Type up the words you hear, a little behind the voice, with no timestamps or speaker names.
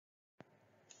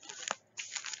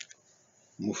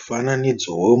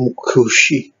Mufananidzo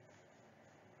weMukushi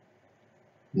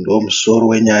ndo musoro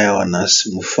wenyaya wanhasi.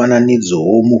 Mufananidzo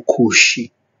weMukushi.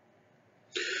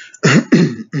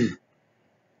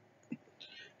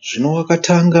 Zvino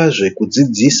wakatanga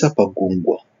zvekudzidzisa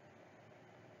pagungwa.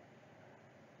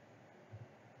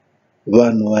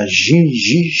 Vanhu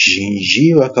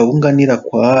vazhinji vakaunganira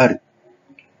kwaari.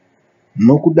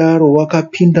 Nokudaro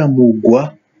wakapinda mugwa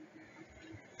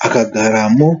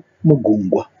akagaramo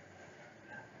mugungwa.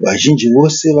 Vazhinji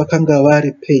vose vakanga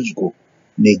vari pedyo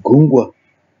negungwa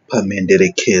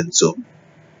pamhenderekedzo.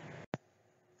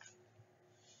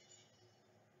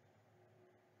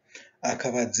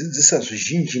 Akavadzidzisa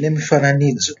zvizhinji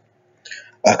nemifananidzo.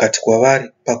 Akati kwavari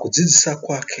pakudzidzisa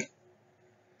kwake,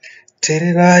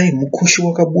 teererai, mukushi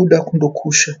wakabuda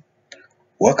kundokusha.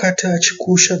 Wakati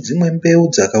achikusha, dzimwe mbeu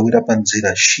dzakawira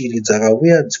panzira. Shiri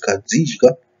dzakauya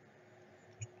dzikadzidya.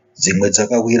 Dzimwe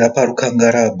dzakawira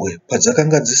parukangarabwe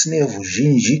padzakanga dzisina ivhu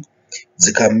zhinji,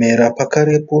 dzikamera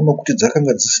pakarepo nokuti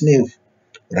dzakanga dzisina ivhu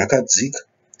rakadzika.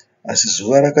 Asi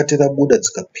zuva rakati rabuda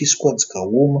dzikapiswa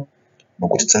dzikaoma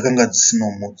nokuti dzakanga dzisina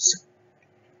mudzi.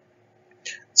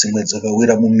 Dzimwe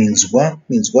dzakawira muminzwa,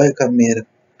 minzwa ikamera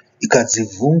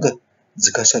ikadzivhunga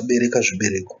dzikasabereka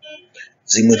zvibereko.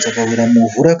 Dzimwe dzakawira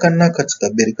muvhu rakanaka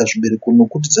dzikabereka zvibereko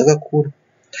nokuti dzakakura,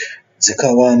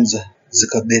 dzikawanza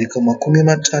dzikabereka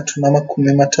 30 na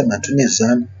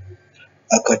 60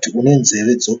 Akati une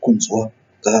nzeve dzokunzwa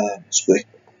ngaanzwe.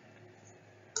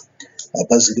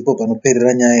 Apa ziripo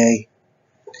panoperera nyaya iyi.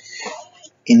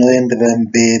 Inoenderera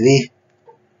mberi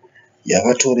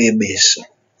yakatorebesa.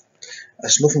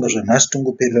 Asi ndinofunga zvanhasi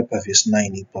tongoperera pavhesi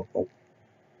 9 ipapo.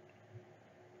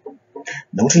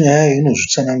 Nokuti nyaya iyi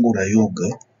inozvitsanangura yoga.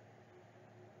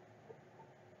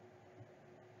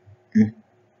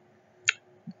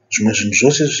 Zvimwe zvinhu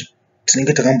zvose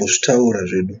tinenge takambozvitaura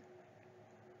zvedu.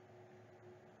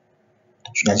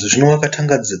 Zvikanzi zvino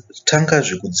wakatanga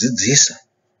zvekudzidzisa.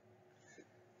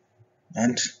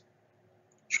 Handi,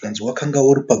 zvikanzi wakanga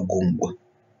uri pagungwa.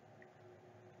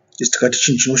 Tikati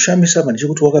chinhu chinoshamisa apa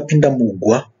ndechekuti wakapinda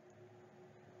mugwa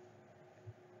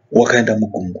wakaenda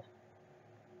mugungwa.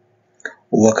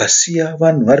 Wakasiya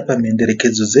vanhu vari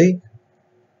pamhenderekedzo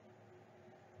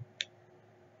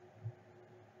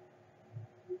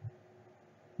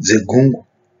dzegungwa.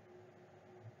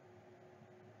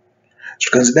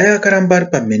 Zvikanzi dai akaramba ari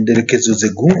pamhenderekedzo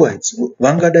dzegungwa idzi,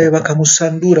 vangadai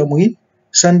vakamusandura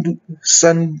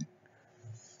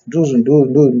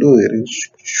ndo here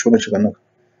chishona chakanaka,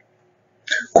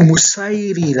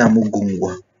 kumusairira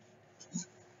mugungwa,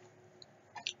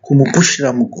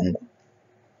 kumupushira mugungwa.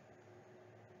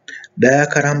 Dai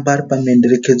akaramba ari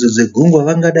pamhenderekedzo dzegungwa,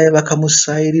 vangadai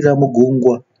vakamusairira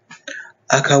mugungwa,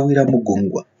 akawira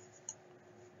mugungwa.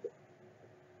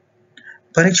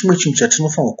 Pane chimwe chinhu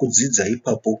chatinofanirwa kudzidza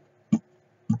ipapo.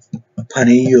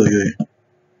 Pane iyoyo,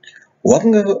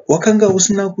 wakanga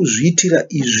usina kuzviitira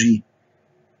izvi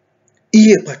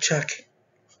iye pachake,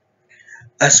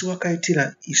 asi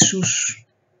wakaitira isusu.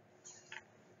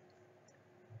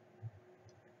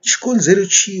 Chikonzero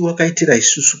chii wakaitira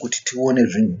isusu kuti tione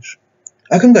zvinhu izvi?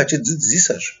 Akanga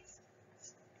achidzidzisa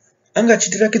anga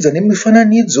achitirakidza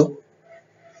nemifananidzo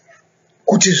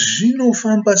kuti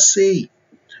zvinofamba sei,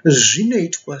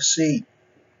 zvinoitwa sei.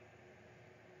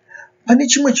 Pane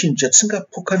chimwe chinhu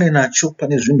chatisingapokane nacho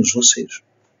pane zvinhu zvose izvi,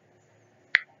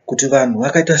 kuti vanhu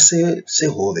vakaita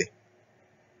sehove.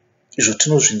 Izvo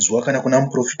tinozvinzwa kana kuna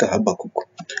muprofita Habhakuku.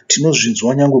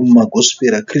 Tinozvinzwa nyangwe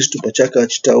mumagosperi aKristu pachake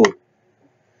achitaura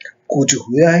kuti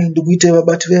huyai ndikuite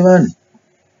vabati vevanhu,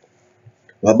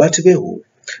 vabati vehove.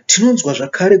 Tinonzwa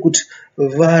zvakare kuti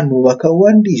vanhu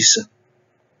vakawandisa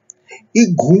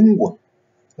igungwa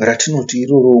ratinoti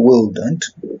iroro world,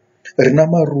 rina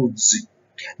marudzi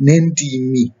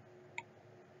nendimi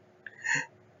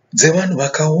dzevanhu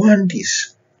vakawandisa.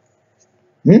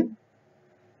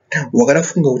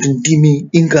 Wakadafunga kuti ndimi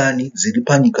ingani dziri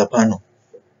panyika pano?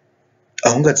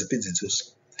 Haungadzipedzi dzose.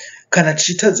 Kana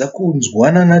tichitadza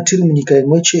kunzwanana tiri munyika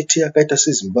imwe chete yakaita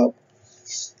seZimbabwe,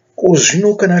 ko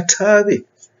zvino kana tave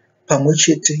pamwe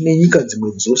chete nenyika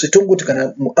dzimwe dzose, tongoti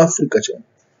kana muAfrica chaimo,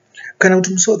 kana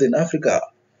kuti muSouthern Africa,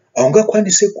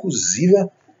 haungakwanise kuziva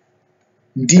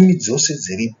ndimi dzose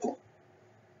dziripo.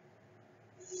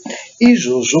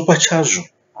 Izvozvo pachazvo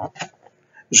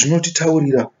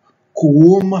zvinotitaurira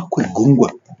kuoma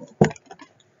kwegungwa.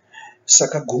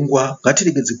 Saka gungwa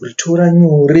ngatiregedze kuritora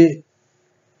nyore.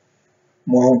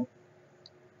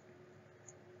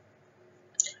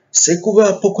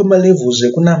 Sekuvapo kwemalevels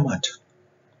ekunamata,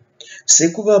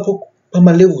 sekuvapo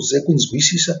pamalevels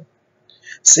ekunzwisisa,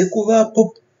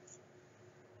 sekuvapo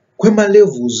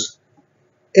kwemalevels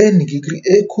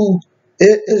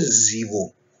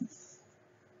ezivo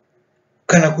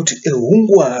kana kuti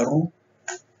ehungwaru.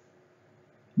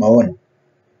 Maona,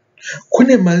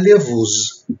 kune malevels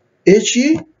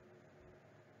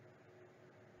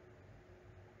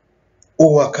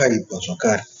owakaipa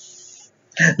zvakare.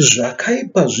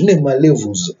 Zvakaipa zvine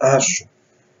malevels azvo.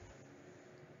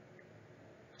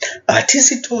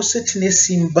 Hatisi tose tine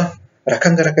simba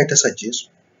rakanga rakaita saJesu,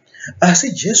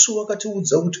 asi Jesu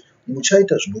wakatiudza kuti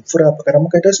muchaita zvinopfuura apa kana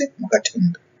mukaita sei?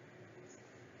 Mukatenda.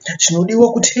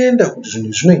 Chinodiwa kutenda kuti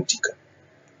zvinhu zvinoitika.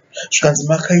 Zvikanzi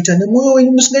makaita nemwoyo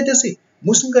wenyu musingaite sei?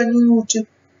 Musinganyunyuti,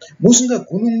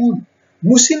 musingagunun'uni,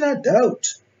 musina doubt.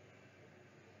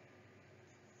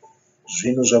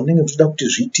 Zvinhu zvamunenge muchida kuti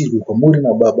zviitirwe kwamuri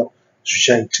naBaba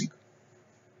zvichaitika.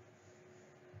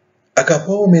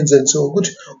 Akapawo muenzaniso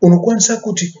wekuti unokwanisa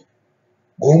kuti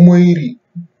gomo iri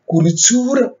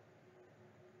kuritsiura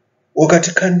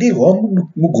wakati kandirwa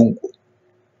mugungwa.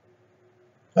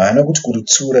 Haana kuti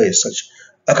kuritsiura as such.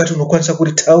 Akati unokwanisa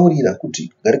kuritaurira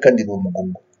kuti ngarikandirwe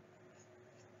mugungwa.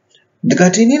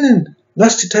 Ndikati inini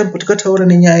last time patakataura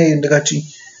nenyaya iyo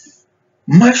ndikati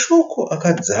mashoko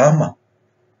akadzama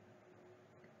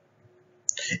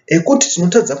ekuti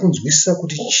tinotadza kunzwisisa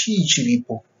kuti chii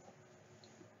chiripo.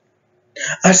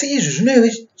 Asi izvi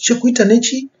zvinove chekuita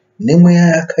nechi? Nemweya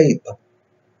yakaipa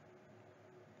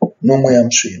nomweya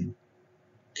mutsvene.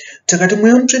 Takati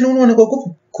mweya mutsvene unoonekwa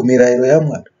kupi? Kumirayiro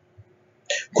yaMwari,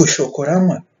 kushoko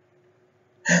raMwari.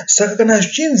 Saka kana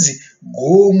zvichinzi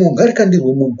gomo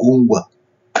ngarikandirwe mugungwa,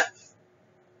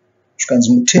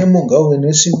 zvikanzi mutemo ngauve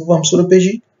nesimba pamusoro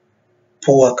pechi?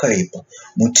 Powakaipa.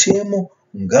 Mutemo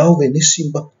ngauve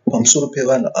nesimba pamusoro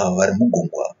pevanhu ava vari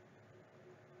mugungwa.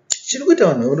 Chiri kuita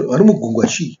vanhu vari mugungwa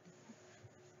chii?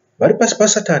 Vari pasi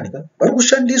paSatani ka? Vari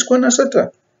kushandiswa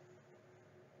naSatani.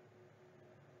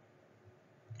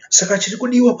 Saka chiri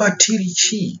kudiwa patiri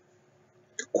chii?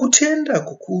 Kutenda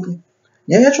kukuru.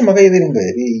 Nyaya yacho makaiverenga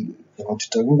here? Kana kuti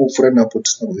takangopfuura napo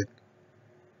tisina kuverenga?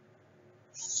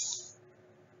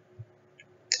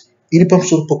 Iri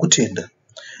pamusoro pokutenda.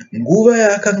 Nguva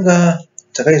yaakanga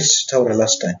takaitaura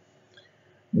last time,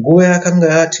 nguva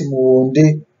yaakanga ati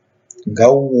muonde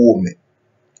ngauome,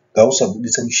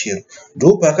 ngausabuditsa muchero,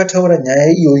 ndo paakataura nyaya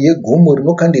iyo yegomo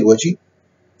rinokandirwa chi?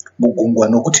 Mugungwa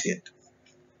nokutenda.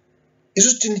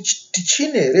 Isu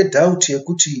tichine here doubt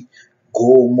yekuti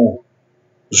gomo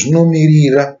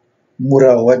zvinomirira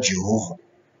murau waJehovha?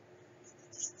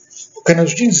 Kana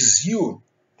zvichinzi Zioni,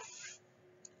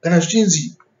 kana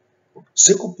zvichinzi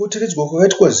sekupoteredzwa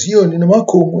kwakaitwa Zioni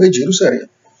nemakomo eJerusarema,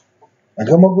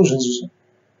 handikama kuzvinzwisisa.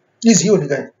 IZioni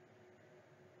kani?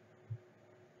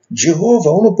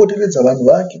 Jehovha unopoteredza vanhu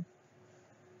vake.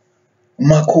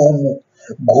 Makomo,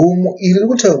 gomo iri riri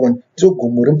kutaurwa ndiro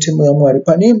gomo remutemo yaMwari.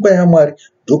 Pane imba yaMwari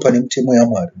ndo pane mutemo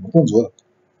yaMwari. Mukunzwa?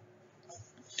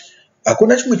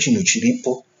 Hakuna chimwe chinhu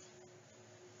chiripo.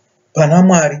 Pana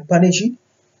Mwari pane chi?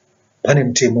 Pane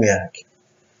mutemo yake.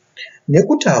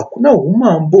 Nekuti hakuna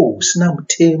umambo husina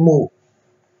mutemo.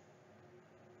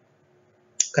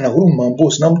 Kana huri umambo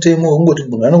husina mutemo, ungoti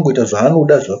munhu anongoita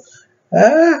zvaanoda zva.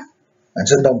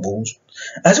 Handisati ndambonzwa.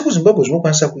 Asi kuZimbabwe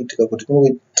zvinokwanisa kuitika kuti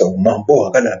kunoita umambo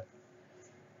hwakadaro.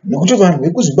 Nekuti vanhu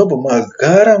vekuZimbabwe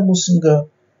magara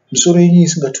misoro yenyu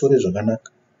isingatore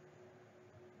zvakanaka.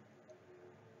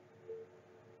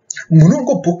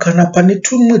 Munongopokana pane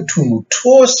tumwe tunhu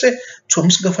twose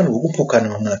twamusingafanirwa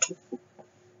kupokana natwo.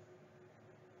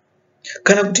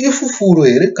 Kana kuti ifufuro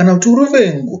here, kana kuti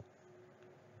uruvengo,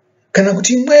 kana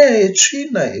kuti imweya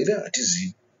yetsvina here,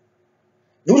 hatizivi.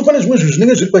 Nekuti pane zvimwe zvinhu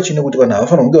zvinenge zviri pachine kuti vanhu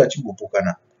havafanira kunge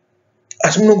vachimbopokana,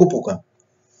 asi munongopokana.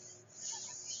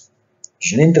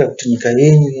 Zvinoendera kuti nyika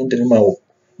yenyu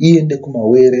iende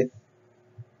kumawere.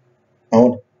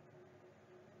 Maona?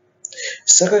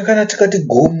 Saka kana tikati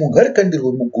gomo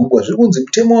ngarikandirwe mugungwa, zviri kunzi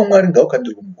mutemo waMwari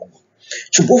ngaukandirwe mugungwa.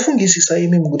 Chimbofungisisa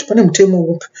imi kuti pane mutemo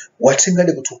upi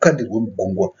watingade kuti ukandirwe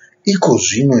mugungwa iko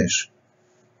zvino izvi.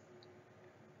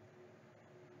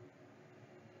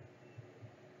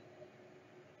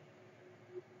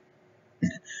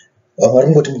 Vamwe vari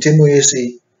kungoti mitemo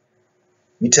yese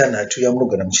mitanhatu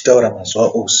yamunogara muchitaura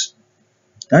mazuva ose.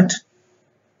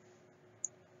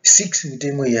 6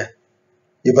 mitemo iya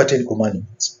yepa10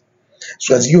 commandments.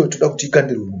 Zvikanzi iyo toda kuti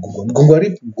ikandirwe mugungwa. Mugungwa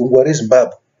ripi? Mugungwa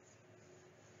reZimbabwe.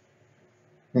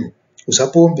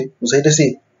 Usapombe, usaita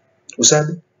sei?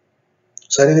 Usabe,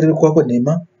 usareverere kwako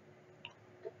nhema.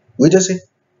 Uita sei?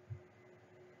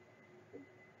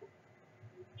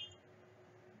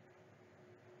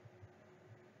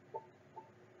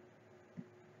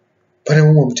 Pane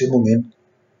mumwe mutemo mhene.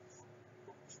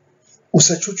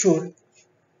 Usachochore.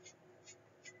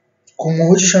 Kumwe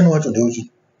wechishanu wacho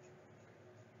ndeuchi?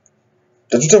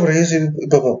 Ndatotaura Yesu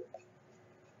ipapo.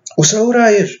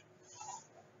 Usauraye.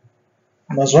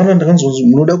 Mazuva ano ndakanzonzi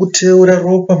munoda kuteura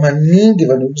ropa maningi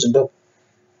vanhu vekuZimbabwe.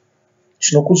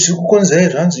 Chiri kukonzera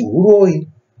zvanzi huroyi,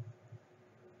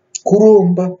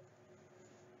 kuromba,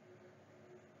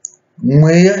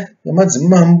 mweya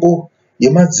yemadzimambo,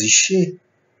 yemadzishe,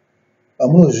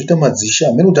 amunozviita madzishe,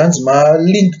 hamene kuti hanzi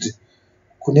malinked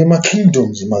kune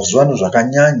makingdoms mazuva ano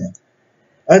zvakanyanya.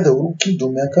 Either uri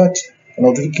kingdom yakati kana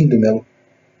kuti uri kingdom yako.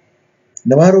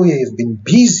 Navaroya have been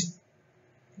busy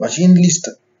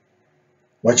vachienlista,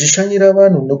 vachishanyira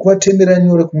vanhu nekuvatemera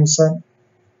nyore kumusana.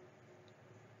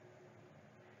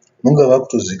 Nonga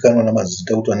vakutozivikanwa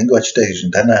namazita kuti vanenge vachiita izvi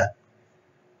ndanaya.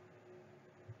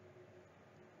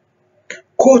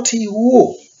 Koti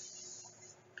iwo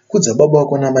kudza baba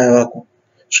vako namai vako.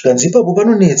 Zvikanzi ipapo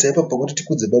panonetsa ipapo kuti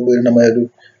tikudze baba vedu namai vedu.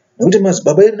 Nekuti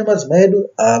baba vedu namadzimai edu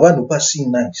havanhu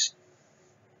pasina isi.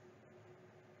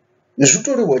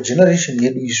 Zvitorehwa generation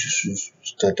yedu izvi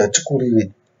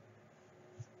tatikurirei.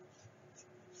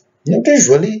 Nekuti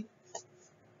usually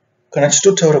kana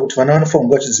tichitotaura kuti vana vanofanirwa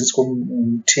kunge vachidzidziswa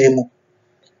mutemo,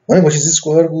 vanenge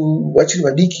vachidzidziswa vachiri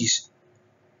vadiki,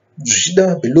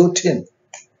 zvichida below 10.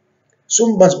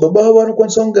 So madzibaba avo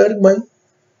anokwanisa kunge ari ma20,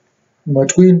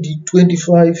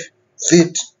 25,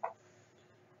 30.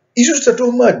 Izvo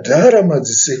zvitatova madhara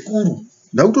madzisekuru.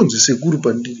 Ndakutonzi sekuru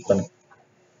pandiri pana.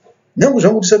 Nyange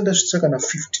zvangu ndisati ndasvitsa kana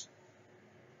 50.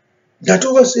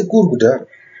 Ndatova sekuru kudhara.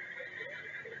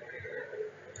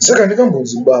 Saka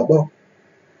ndikambonzi baba.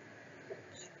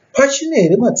 Pachine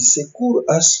here madzisekuru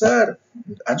asara.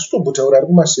 Handitotombotaura ari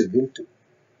kuma70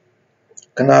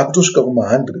 kana akutosvika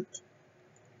kuma100.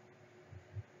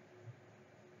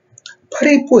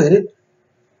 Paripo here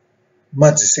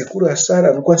madzisekuru asara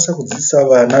anokwanisa kudzidzisa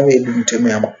vana vedu mutemo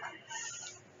yamo.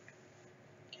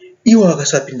 Iwo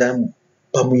akasapinda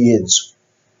pamuyedzo.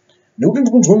 Nekuti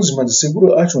ndikunzwa kunzi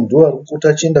madzisekuru acho ndo ari kupota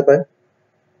achienda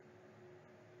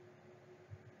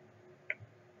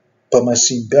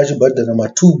pamasimbi achibhadhara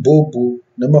ma2 bob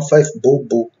nema5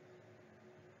 bob.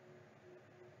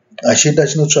 Achienda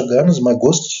achinotsvaga anonzi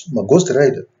maghost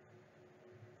rider.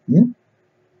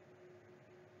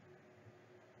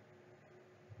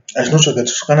 Achinotsvaga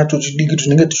kana tochidiki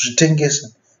tunenge tuchitengesa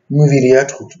miviri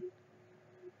yacho.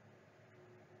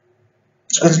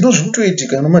 Saka ndinozviri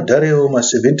kutoitika namadhara ewo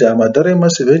ma70. Madhara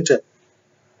ema70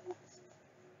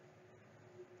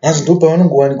 hanzi ndo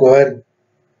pavanongowanikwa vari.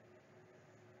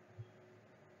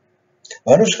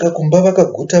 Vanosvika kumba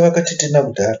vakaguta vakatetena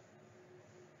kudhara.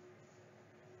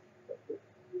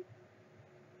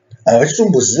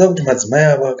 Havachitomboziva kuti madzimai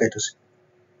avo akaita sei.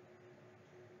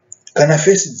 Kana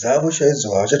fesi dzavo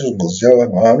chaidzo havachatomboziva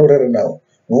vanhu vavanorara navo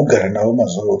nokugara navo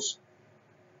mazuva ose.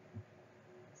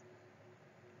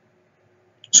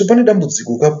 So pane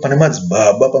dambudziko kapo pane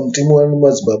madzibaba, pamutemo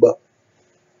wemadzibaba.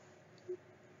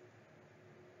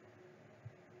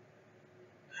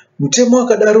 Mutemo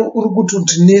wakadaro uri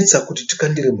kutotinetsa kuti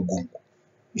tikandire mugungu.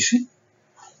 Isi?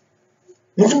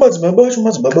 Nokuti madzibaba acho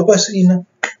madzibaba pasina.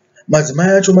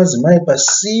 Madzimai acho madzimai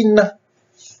pasina.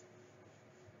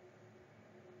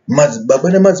 Madzibaba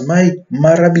nemadzimai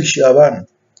marabishi avanhu.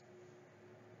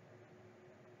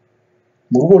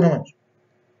 Muri kuona manje?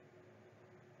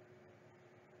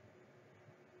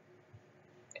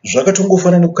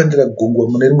 Zvakatongofanana nekukandira gungwa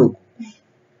mune rimwe gungu.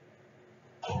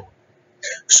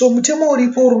 So mutemo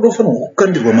uripo uri unofanirwa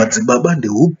kukandirwa madzibaba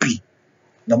ndehupi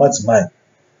namadzimai.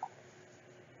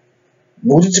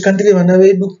 Nokuti tikandire vana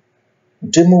vedu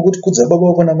mutemo wekuti kudza baba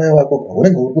vako namai vako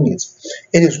unenge uri kunetsa.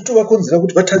 Ende zvinotovakonzera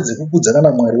kuti vatadze kukudzana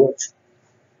naMwari wacho.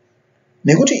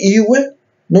 Nekuti iwe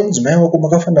nomudzimai wako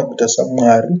makafanira kuita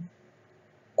saMwari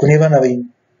kune vana venyu.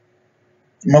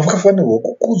 Makafanirwa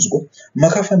kukudzwa,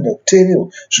 makafanirwa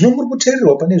kuteererwa. Zvino muri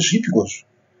kuteererwa pane zvipiko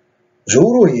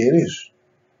zvouroyi here izvi?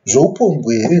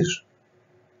 Zvoupombwe here izvi?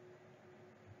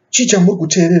 Chii chamuri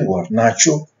kuteererwa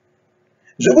nacho?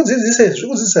 Zvekudzidzisa izvi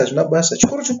zvekudzidzisa hazvina basa.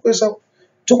 Chikuru chokupesa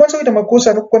tokwanisa kuita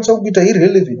makosa anokwanisa kuita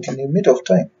irrelevant in a matter of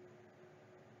time.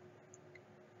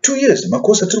 2 years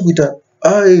makosa tiri kuita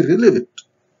irrelevant.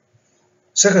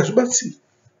 Saka zvibatsiri.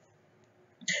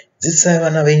 Dzidzisai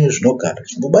vana venyu zvinogara.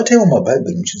 Chimbobataiwo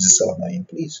mabhaibheri muchidzidzisa vana venyu,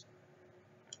 please.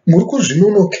 Muri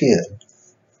kuzvinonokera.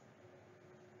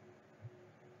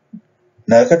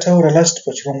 Ndakataura last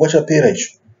pachirongwa chapera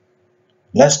icho.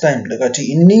 Last time ndakati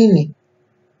inini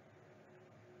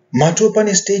matova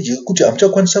pane stage yekuti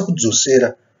hamuchakwanisa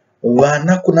kudzosera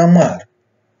vana kuna Mwari.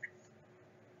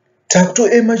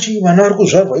 Takutoema chii vana vari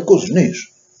kuzvarwa iko zvino izvo.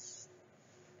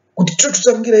 Kuti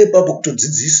tototsangira ipapo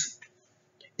kutodzidzisa.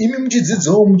 Imi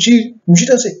muchidzidzawo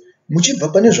muchiita sei? Muchibva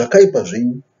pane zvakaipa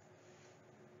zvenyu.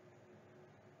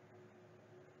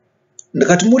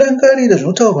 ndakati murangarire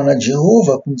zvinotaurwa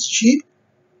naJehovha kunzi chii?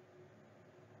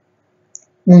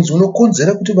 Munzi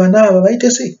unokonzera kuti vana ava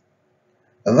vaite sei?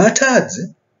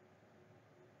 Vatadze.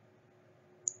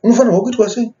 Unofanirwa kuitwa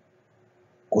sei?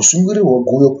 Kusungirirwa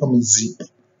guyo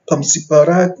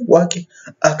pamutsipa wake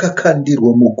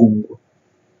akakandirwa mugungwa.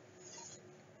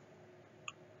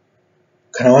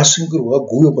 Kana wasungirirwa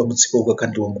guyo pamutsipa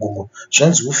ukakandirwa mugungwa,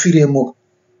 zvanzi ufiremo.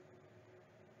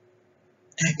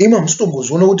 Imi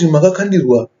hamusitombozviona kuti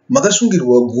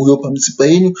makasungirwa guyo pamutsipa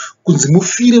yenyu kunzi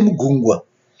mufire mugungwa.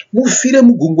 Mufire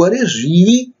mugungwa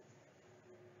rezvivi.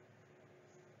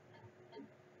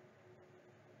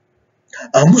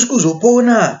 Hamusi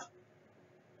kuzopona.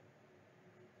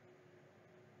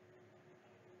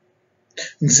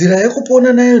 Nzira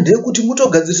yekupona nayo ndeyekuti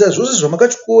mutogadzirisa zvose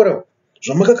zvamakatyora,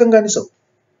 zvamakakanganisa,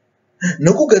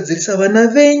 nokugadzirisa vana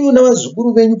venyu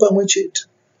navazukuru venyu pamwe chete.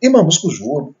 Imi hamusi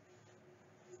kuzviona.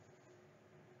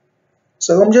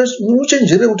 Saka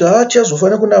muchenjere kuti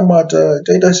tichazofanira kunamata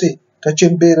taita sei,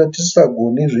 tachembera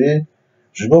tisagone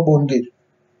zvepabonde.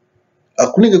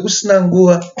 Hakunenge kusina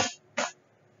nguva.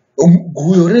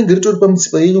 Guyo rinenge ritori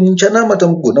pamutsipa yenyu, muchanamata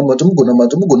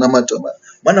mugonamata,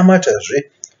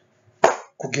 manamatazve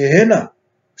kugehena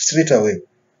straight away.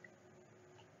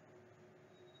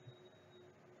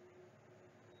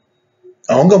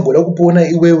 Haungamboda kupona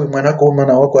iwewe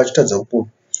mwanakomana wako achitadza kupona.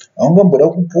 Haungamboda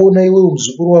kupona iwewe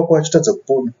muzukuru wako achitadza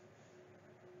kupona.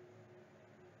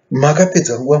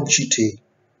 Makapedza nguva muchitei?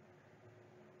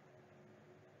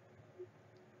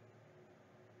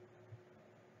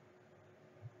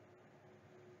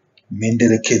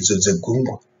 Mhenderekedzo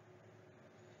dzegungwa.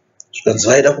 Zvikanzi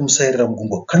vaida kumusairira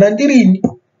mugungwa. Kana ndirini,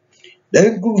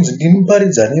 dai kunzi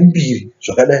ndimuparidzane mbiri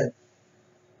zvakadai.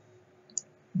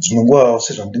 Dzimwe nguva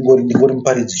sezvo ndingori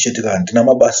muparidzi chete, kana ndina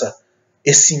mabasa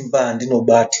esimba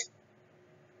andinobata.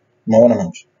 Maona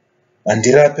manje.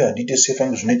 Handirape, handiite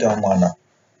sefa zvinoita mwana.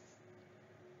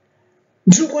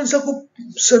 Ndinokwanisa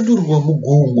kusandurirwa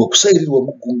mugungwa, kusairirwa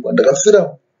mugungwa.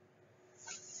 Ndakafira.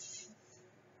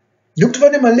 Nekuti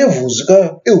pane malevels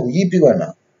ehuipi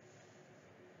vana.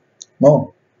 Maona.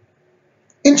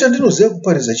 Ini chandinoziva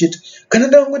kuparidza chete. Kana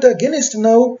ndangoti against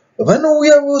navo,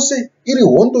 vanouya vose iri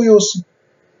hondo yose.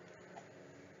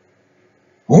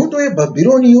 Hondo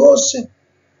yeBhabhironi yose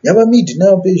yavamidhi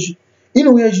navapeshi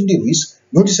inouya ichindirwisa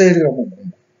nondisairira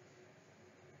mugungwa.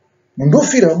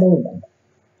 Mundofira mugungwa.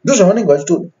 Ndozvavanenge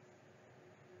vachitoda.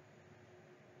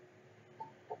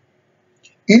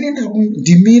 Ini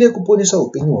ndimire kuponesa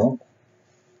upenyu hwangu.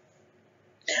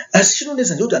 Asi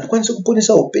chinonetsa ndekuti handikwanisi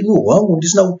kuponesa upenyu hwangu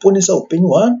ndisina kuponesa upenyu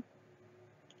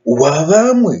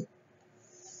hwavamwe.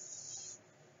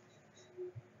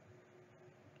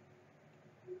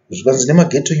 Zvikanzi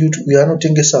nemageto youth uyo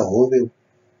anotengesa hove.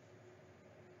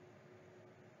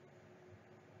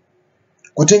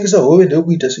 Kutengesa hove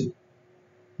ndekuita sei?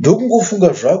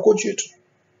 Ndokungofunga zvako chete.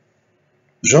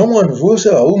 Zvamwe vanhu vose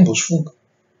haumbozvifunga.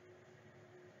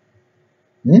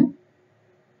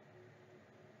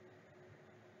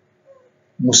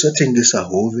 Musatengesa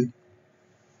hove.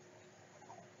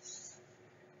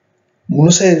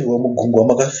 Munosairirwa mugungwa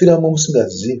makafiramo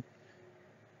musingazivi.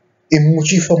 Imi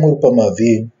muchifa muri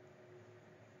pamavhenyu.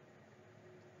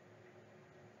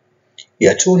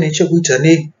 Yatione chekuita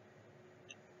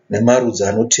nemarudzi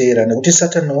anoteera, nekuti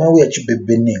Satani wauya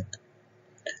achibhebheneka.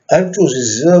 Ari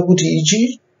kutozviziva kuti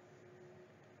ichi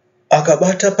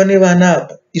akabata pane vana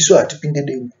apa, isu hatipinde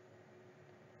denga.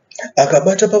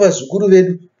 Akabata pavazukuru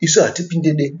vedu, isu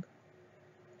hatipinde denga.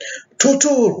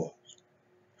 Totorwa.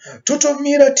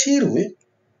 Totomira tirwe.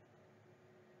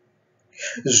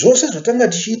 Zvose zvatanga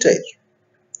tichiita izvi.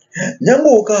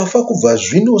 Nyangwe ukafa kubva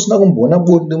zvino usina kumboona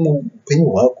bonde muupenyu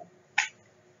hwako.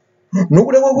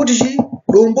 Nokuda kwekuti chii?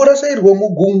 Dombo rasairwa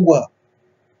mugungwa.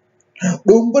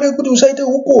 Dombo rekuti usaite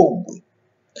upombwe.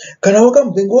 Kana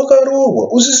wakambenge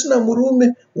wakaroorwa usisina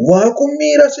murume,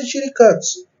 wakumira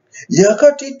sechirikadzi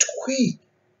yakati twi,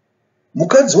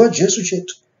 mukadzi waJesu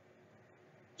chete.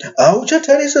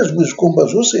 Hauchatarisa zvimwe zvikomba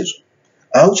zvose izvo.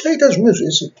 Hauchaita zvimwe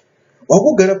zvese.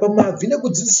 Wakugara pamabvi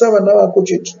nekudzidzisa vana vako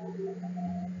chete.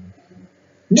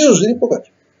 Ndizvo zviripo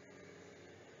kati.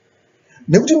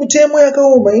 Nekuti mitemo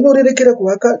yakaoma inorerekera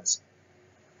kuvakadzi.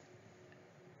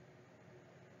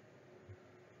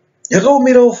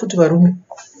 Yakaomerawo futi varume.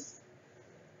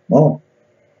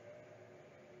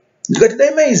 Ndikati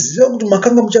dai maiziva kuti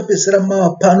makanga muchapedzera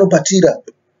pano patiri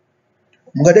apa,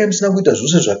 mungadai musina kuita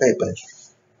zvose zvakaipa izvi.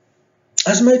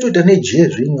 Asi maitoita nejee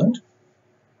zvenyu.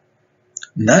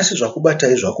 Nhasi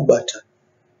zvakubatai zvakubata.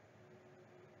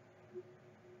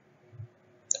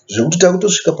 Zvekuti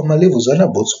takutosvika pamalevels ana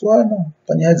Botswana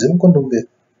panyaya dzemukondombera.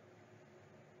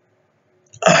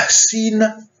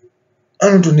 asina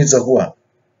anotonetsa kuwana.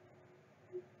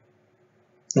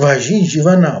 Vazhinji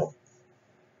vanawo.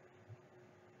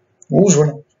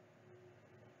 Uzvona?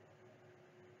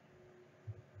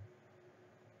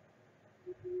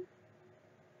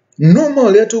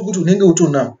 Normal yato kuti unenge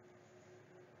utonawo.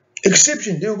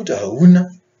 Exception ndeyekuti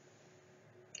hauna.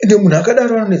 Ende munhu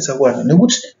akadaro anonetsa kuwana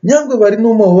nekuti nyangwe vari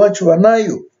normal vacho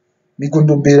vanayo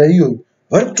mikondombera iyoyo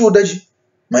vari kutoda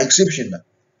ma-exception.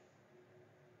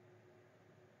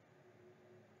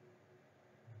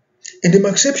 Ende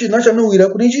ma-exception acho anowira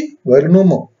kune vari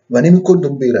normal vane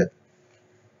mikondombera.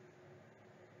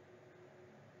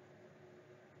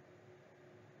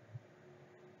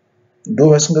 Ndo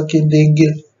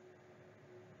vasingakendenge,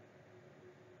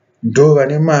 ndo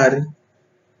vane mari,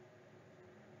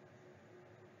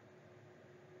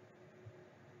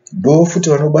 ndo futi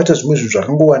vanobata zvimwe zvinhu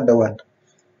zvakangowanda wanda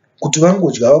kuti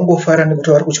vangodya vangofara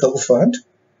nekuti vari kutya kufa.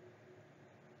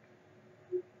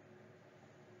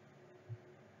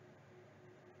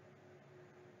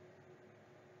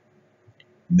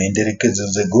 Mhenderekedzo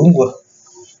dzegungwa,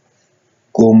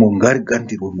 gomo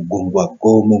ngarikandirwe mugungwa,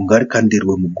 gomo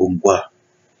ngarikandirwe mugungwa.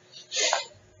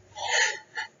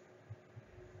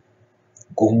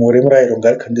 Gomo remurayiro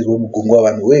ngarikandirwe mugungwa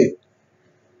vanhu we.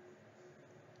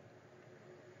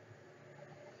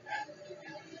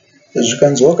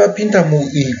 Zvikanzi wakapinda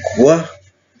muigwa.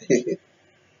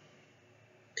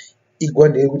 Igwa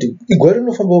ndeyekuti igwa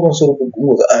rinofamba pamusoro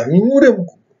pegungwa, harinyure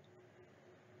mugungwa.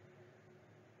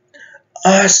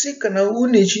 Asi kana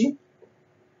une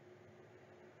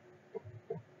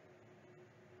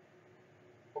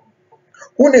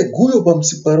une guyo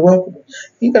pamutsipa rwako,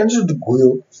 kana ndinoti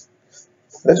guyo,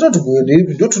 ratinoti guyo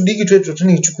nderipi? Ndotudiki twedu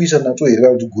twatinenge tichikuisa nato here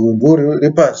kuti guyo ndo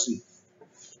repasi.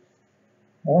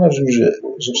 Maona zvinhu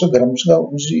zvekusagara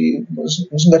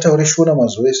musingataure shona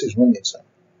mazuva ese zvinonetsa.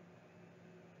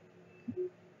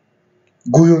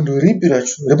 Guyo ndo ripi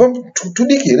racho?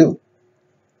 Tudiki here?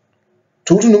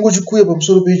 Tokuti unenge uchikuya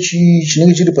pamusoro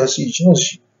pechinenge chiri pasi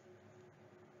chinozvi.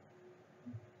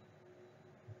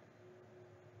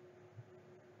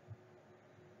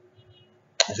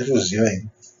 Ndatoziva here.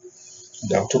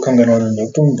 Ndakutokangana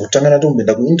ndakutombotangana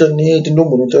tombenda kuinternet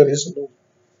ndombonotarisa.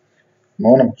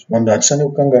 Maona vanhu hatisane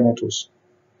kukangana tose.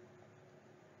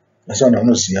 Asi vanhu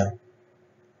vanoziva.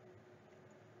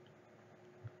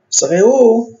 Saka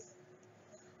iwowo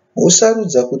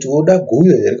wosarudza kuti woda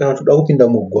guyo here kana kuti uda kupinda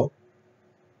mugwa.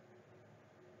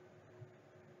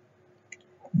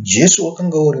 Jesu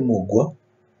wakanga uri mugwa,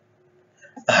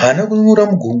 haana kunyura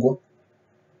mugungwa,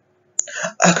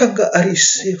 akanga ari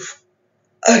safe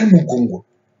ari mugungwa.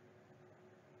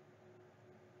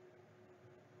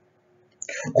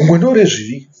 Gungwa ndo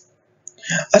rezvivi,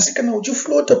 asi kana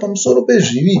uchiflota pamusoro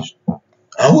pezvivi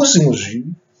hauzi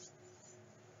muzvivi.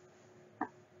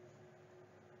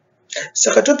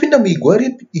 Saka topinda muigwa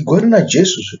ripi? Igwa rina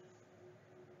Jesu.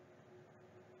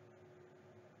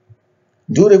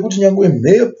 Ndo rekuti nyangwe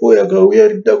mhepo yakauya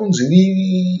rida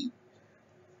kunzi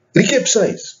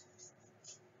ricapsize,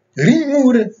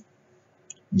 rinyure,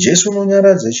 Jesu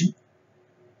unonyaradza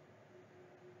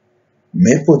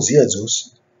mhepo dziya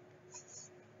dzose.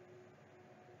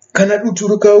 Kana dutu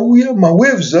rikauya,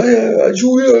 mawaves aya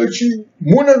achiuya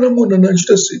achimonana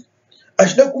achiita sei,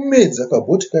 achida kumedza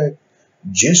kabhoti kaya,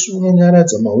 Jesu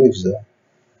unonyaradza mawaves aya,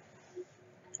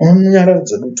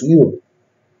 unonyaradza dutu iro.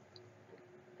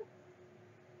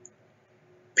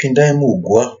 Pindai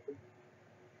mugwa,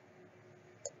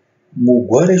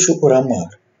 mugwa reshoko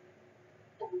raMwari.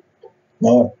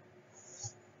 Maona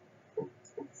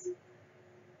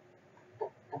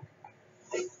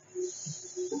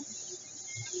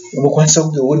unokwanisa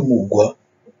kunge uri mugwa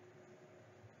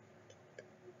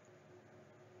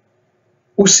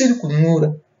usiri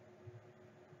kunyura,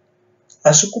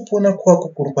 asi kupona kwako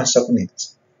kunokwanisa kunetsa.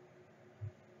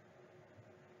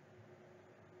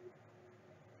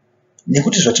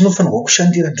 Nekuti zvatinofanirwa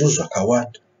kushandira ndo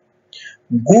zvakawanda.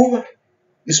 Nguva,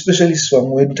 especially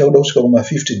vamwe vedu takuda kusvika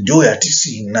kuma-50, ndo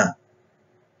yatisina.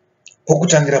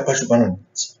 Pokutangira pacho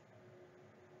panonetsa.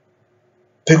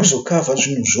 Pekuzokavha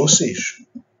zvinhu zvose izvo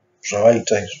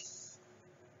zvavaita izvo.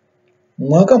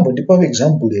 Mumwe akambondipa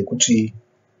example yekuti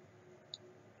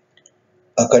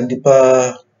akandipa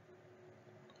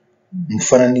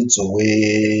mufananidzo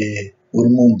uri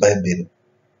mubhaibheri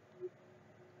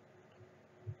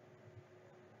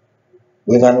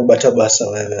wevanobata basa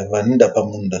vanoenda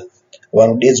pamunda,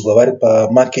 vanodedzwa vari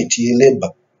pamaketi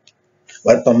yelabor,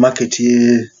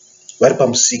 vari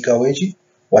pamusika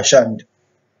washandi,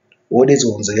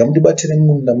 wodedzwa kunzi yamundibatire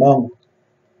munda mangu.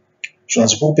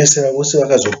 Zvanzi pokupesera vose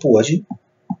vakazopuhwa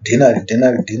denari.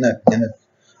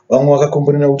 Vamwe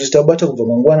vakakomborera kuti tabata kubva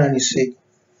mangwanani sei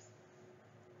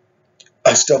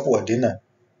asi tapuwa dhenari.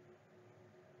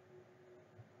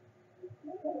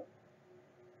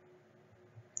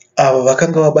 Ava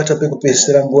vakanga vabata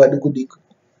pekupedzisira nguva diki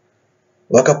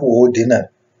vakapuwawo dhenari.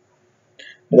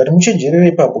 Ndikati muchenjerere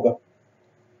ipapo ka,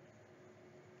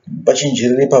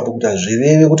 pachenjerere ipapo kuti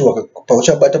hazvireve kuti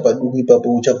pauchabata paduku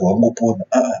ipapo uchabva wangopona.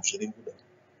 Hazvirevi kudaro,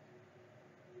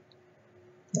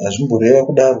 hazvimboreva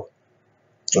kudaro,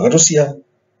 zvakatosiyana.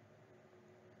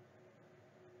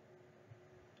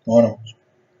 Maona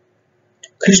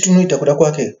Kristu unoita kuda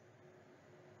kwake.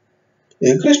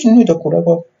 Kristu unoita kuda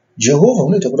kwake. Jehova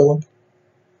unoita kuda kwake.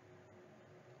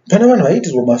 Pana vanhu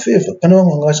vaiitirwa mafevha, pana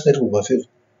vamwe vanga vasingaitirwa mafevha.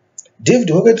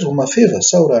 David wakaitirwa mafevha,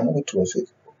 Sauro haana kuitirwa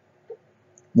mafevha.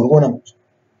 Muri kuona kuti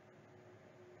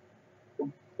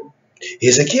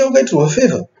Hezekia wakaitirwa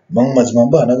favor, mamwe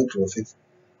madzimambo haana kuitirwa favor.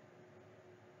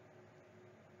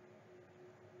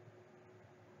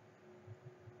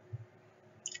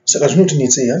 Saka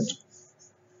zvinotinetsei hanzi?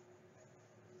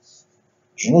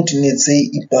 Zvinotinetsei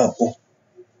ipapo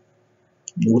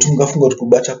nokuti mungafunga kuti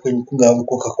kubata kwenyu kungave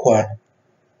kwakakwana,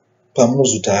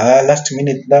 pamunozoti last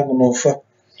minute ndakunofa,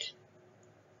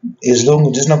 as long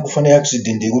ndisina kufa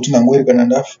neaccident yekuti nangweri kana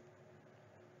ndafa.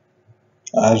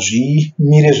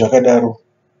 Hazvimire zvakadaro.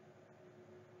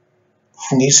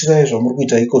 Fungisirai zvamuri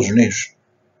kuita iko zvino izvi.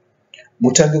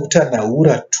 Mutange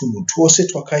kutanhaura tunhu twose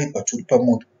twakaipa turi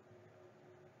pamuri.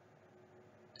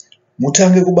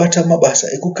 Mutange kubata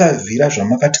mabasa ekukavhira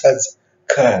zvamakatadza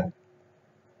kare.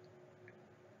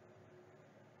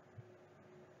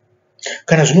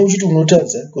 Kana zvino uchiti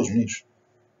unotadza iko zvino izvi,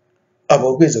 apa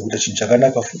urikuedza kuita chinhu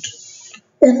chakanaka futi.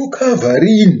 Unokavha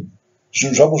rini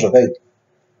zvinhu zvako zvakaipa?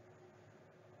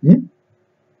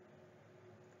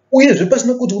 Uyezve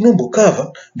pasina kuti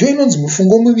unombokavha, ndio inonzi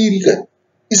mifungo miviri ka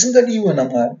isingadiwa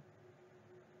naMwari.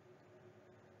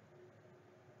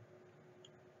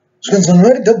 Zvikanzi vanhu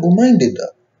vari double minded.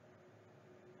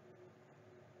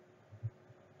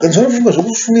 Kanzi vanofunga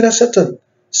zvokushumira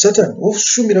Satan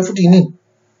voshumira futi inini.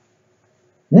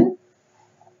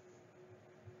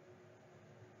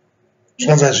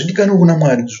 Zvikanzi hazvidikani kuna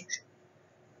Mwari izvozvo.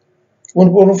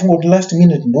 Ndipo unofunga kuti last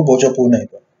minute ndobva uchapona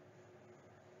ipapo.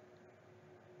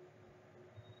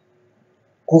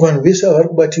 Kuvanhu vese havari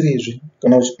kubatirezve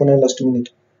kana uchipona last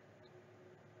minute.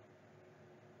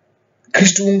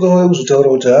 Kristu ungauya kuzotaura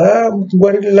kuti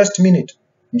mungwarire last minute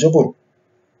muchapona.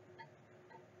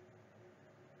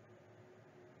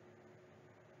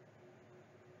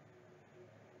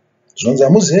 Zvanzi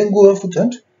hamuzivi nguva futi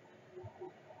hanti,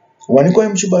 wanikwai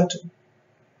muchibata.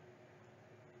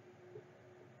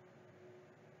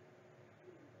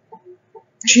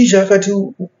 Chii chaakati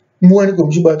muwanikwe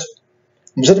muchibata?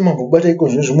 Musati mambobata iko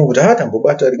zvino zvimwe kuti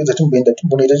tambobata rekedza timboenda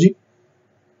timbonoita chii?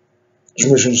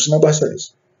 Zvimwe zvinhu zvisina basa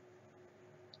rese.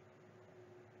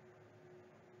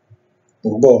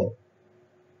 Urikubaona?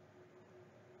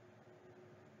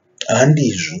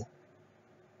 Handizvo.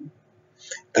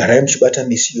 Garai muchibata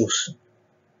misi yose.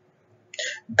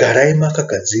 Garai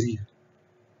makagadzirira.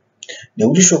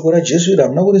 Nekuti shoko raJesu iri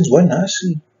hamuna kurinzwa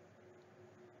nhasi.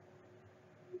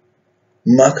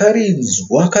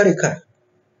 Makarinzwa kare kare.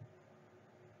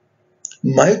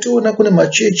 Maitoona kune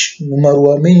machechi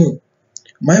mumaruwa menyu.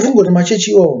 Maifunga kuti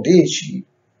machechi iwawo ndeechii.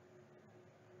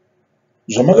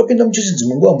 Zvamakapinda muchechi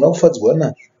dzimwe nguva hamuna kufadzwa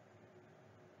nazvo.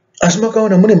 Asi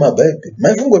makaona mune mabhaibheri.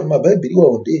 Maifunga kuti mabhaibheri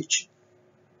iwawo ndeechii.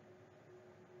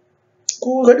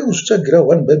 Ko wakadi kuzvitsvagira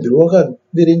one bhaibheri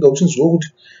wakaverenga uchinzwa kuti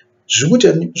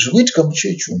zvikuitika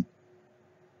muchechi umu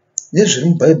nezviri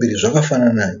mubhaibheri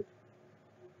zvakafanana.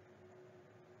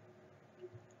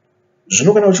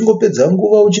 Zvino kana uchingopedza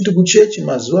nguva uchiti kuchechi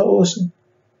mazuva ose,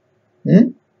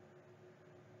 iwe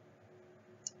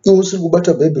usiri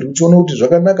kubata bhaibheri uchiona kuti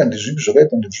zvakanaka ndezvipi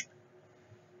zvakaipa ndezvipi.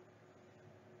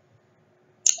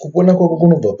 Kupona kwako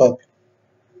kunobva papi?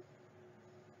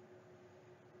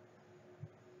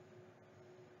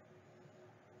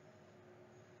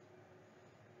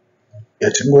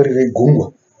 Yatingwarire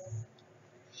gungwa.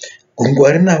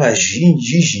 Gungwa rina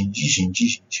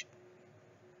vazhinji.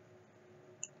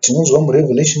 Tinonzwa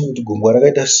muRevelation kuti gungwa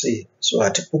rakaita sei, so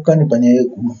hatipukani panyaya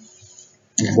yegungwa.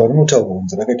 Gungwa rinotaurwa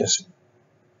kunzi rakaita sei.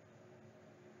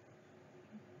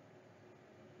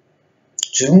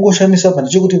 Zviri kungoshamisa pa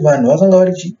ndechekuti vanhu vakanga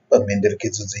vari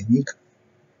pamhenderekedzo dzenyika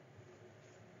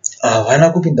havana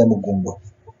kupinda mugungwa.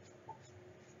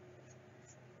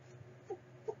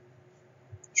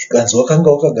 Zvikanzi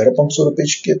wakanga wakagara pamusoro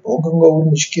pechikepe, wakanga uri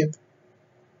muchikepe,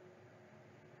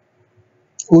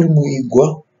 uri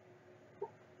muigwa,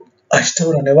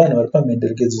 achitaura nevanhu vari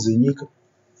pamhenderekedzo dzenyika.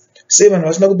 Sei vanhu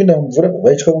vasina kupinda mumvura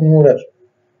vaitya kunyurazve?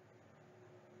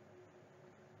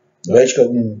 vaitya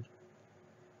kununura.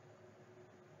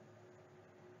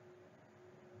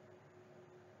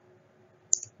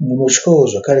 Munotyawo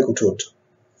zvakare kutota.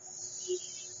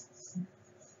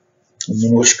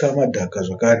 Munotya madhaka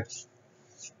zvakare.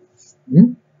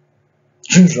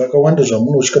 Zvinhu zvakawanda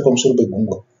zvamunotya pamusoro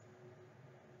pegungwa.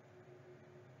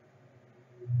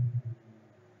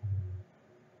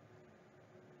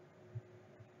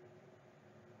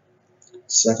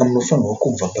 Saka munofanirwa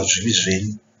kubva pazvivi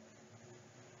zvenyu.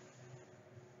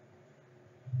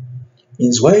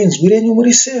 Inzwai inzwi renyu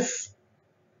muri safe.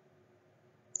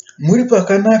 Muri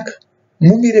pakanaka.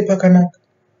 Mumire pakanaka.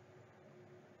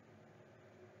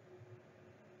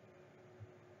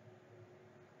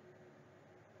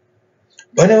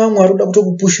 Pane vamwe vari kuda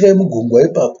kutokupushirai mugungwa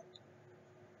ipapo.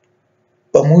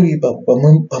 Pamuri ipapo,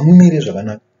 pamumire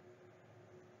zvakanaka.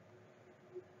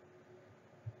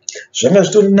 Zvanga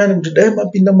zvitori nani kuti dai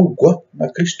mapinda mugwa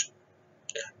naKristu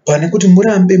pane kuti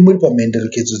murambe muri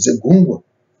pamhenderekedzo dzegungwa.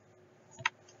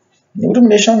 Nekuti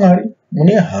mune shamwari,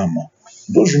 mune hama,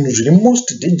 ndo zvinhu zviri most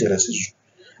dangerous izvo.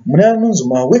 Mune anonzi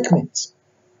maworkmates.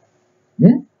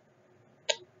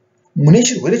 Mune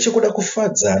chirwere chekuda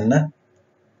kufadzana.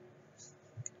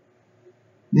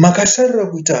 Makasarira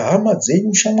kuita hama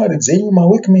dzenyu, shamwari dzenyu,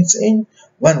 maworkmates enyu,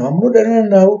 vanhu vamunodanana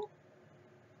navo,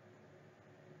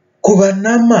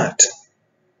 kuvanamata.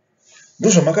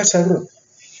 Ndozvamakasarira.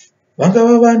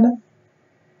 Vangava vana,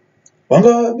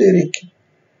 vangava vabereki,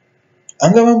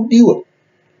 angava mudiwa.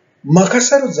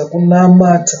 Makasarudza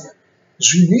kunamata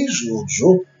zvinhu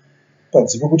izvozvo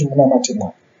padzime kuti munamate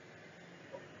Mwari.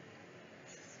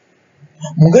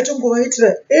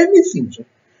 Mungatongovaitira anything.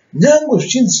 Nyange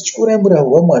zvichinzi chityora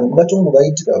murahwo waMwari,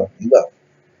 mungatongovaitira vanhu ivavo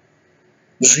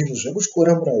zvinhu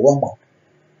zvekutyora murahwo waMwari.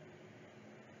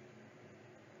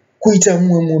 Kuita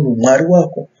mumwe munhu Mwari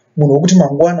wako, munhu wokuti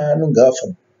mangwana anenge afa,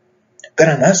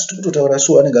 kana nhasi tiri kutotaura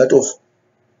suwo anenge atofa.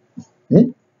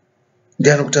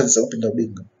 Ndiye anokutadzisa kupinda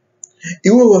kudenga.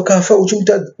 Iwe wakafa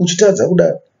uchitadza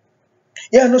kudaro.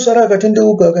 Iye anosara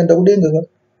akatendeuka akaenda kudenga ka.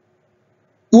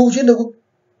 Iwe uchienda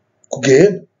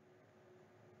kugehena.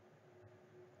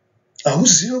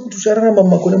 Hauzivi kuti uchararama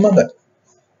makore mangani.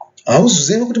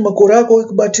 Hauzivi kuti makore ako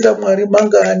ekubatira Mwari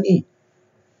mangani.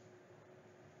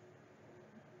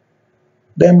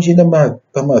 Dai muchienda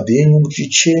pamabvi enyu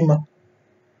muchichema,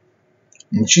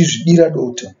 muchizvidira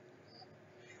dota,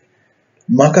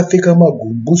 makapfeka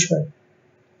magumbu chayo,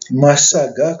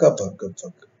 masaga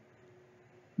akabvaka,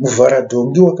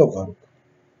 muvharadhongi wakabvaruka,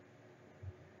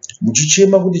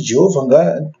 muchichema kuti Jehovha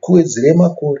ngaakuwedzere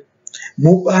makore,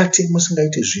 mubate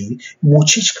musingaite zvivi,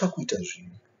 muchitya kuita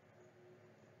zvivi.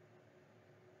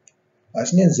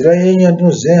 Asi nenzira yenyu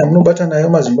yandinoziva yamunobata nayo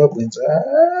maZimbabweans,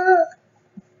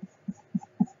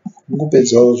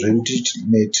 mungopedzawo zvedu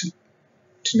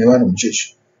tine vanhu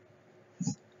muchechi.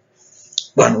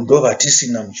 Vanhu ndo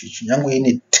vatisina muchechi, nyange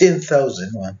ine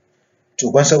 10,000 vanhu.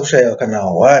 Tokwanisa kushaya kana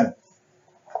 1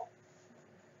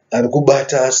 ari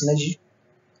kubata asina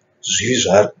zvivi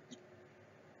zvaari.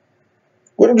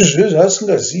 Kwete kuti zvivi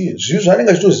zvaasingazivi, zvivi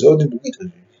zvaanenge achitoziva kuti ndikuita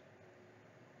zvivi.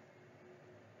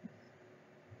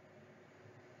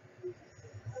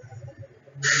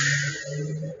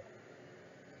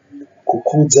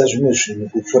 Kukudza zvimwe zvinhu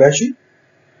kupfuura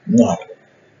Mwari.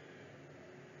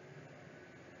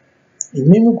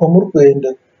 Imimi kwamuri kuenda,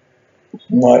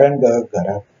 Mwari anenge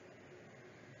akagara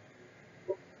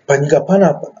panyika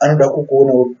panapa, anoda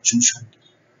kukuona uri kuchimushanda.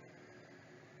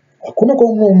 Hakuna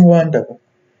kwaunomuwanda pa.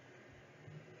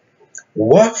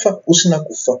 Wafa usina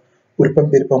kufa, uri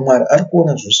pamberi paMwari, ari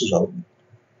kuona zvose zvauri.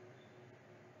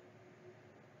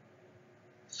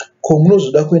 Ko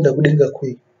munozoda kuenda kudenga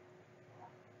kwei?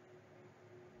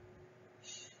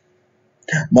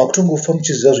 Makutongofa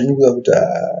muchiziva zvenyu kuya kuti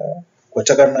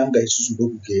kwatakananga isusu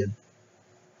ndokugehena.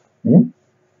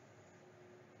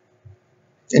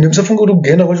 Ende musafunga kuti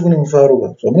kugehena kwacho kune mufaro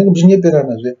ka. Zvamunenge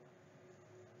muchinyeperana zve.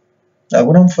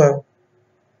 Hakuna mufaro.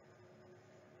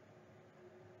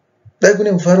 Dai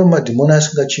kune mufaro madhimoni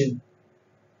asingachemi.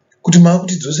 Kuti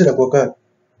maakutidzosera kwakari.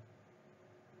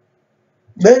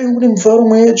 Dai kune mufaro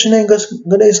mweya tsvina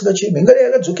ingadai isingachemi. Ingadai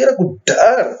yakadzokera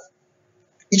kudhara.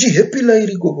 Ichihepila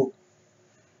iri ikoko.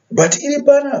 But iri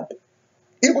panapa.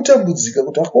 Iri kutambudzika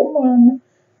kuti akomana.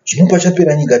 Zvino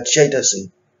pachapera nyika tichaita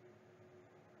sei?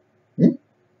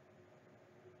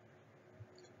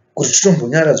 Kuti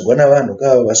titombonyaradzwa navanhu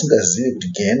kava vasingazivi kuti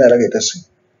gehena rakaita sei.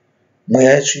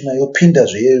 Mweya yetsvina yopinda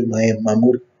zveyeyo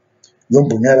mamuri.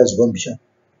 Yombonyaradzwa mbichana.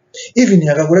 Even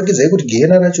yakakurakidzai kuti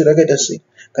gehena racho rakaita sei.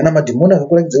 Kana madhimoni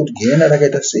akakurakidzai kuti gehena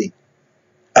rakaita sei.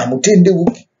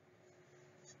 Hamutendeuki.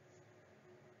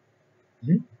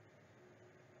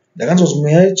 Ndakanzwa kuti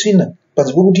mweya yetsvina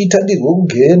panze pokuti itandirwe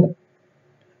kugehena,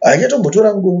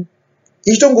 Haichatombotora nguva.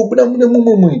 Ichitongobuda mune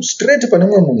mumwe munhu straight pane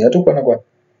mumwe munhu yatokwana kwana.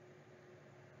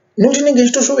 Nokuti inenge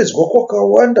ichitoshowedzwa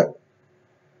kwakawanda.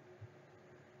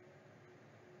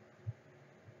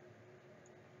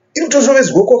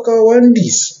 Inotoshowedzwa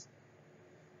kwakawandisa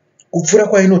kupfuura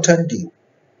kwainotandirwa.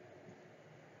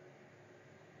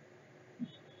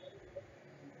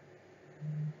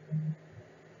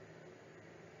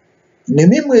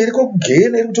 Nemimwe iriko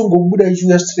kugena iri kutongobuda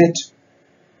ichiuya straight.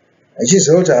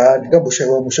 Achiziva kuti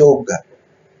ndingamboshayiwa musha wokugara.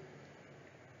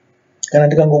 Kana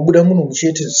ndikangobuda munhu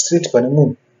chete straight pane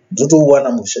munhu,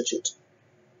 ndotouwana musha chete.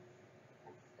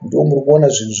 Ndo muri kuona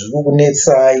zvinhu zviri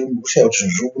kunetsai, mukushayiwa kuti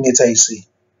zvinhu zviri kunetsai sei.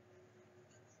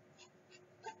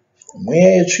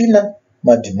 Mweya yetsvina,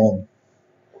 madhimoni.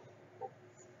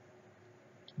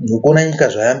 Ndikuona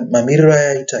nyika mamiriro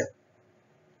ayaita.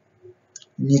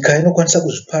 Nyika inokwanisa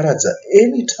kuzviparadza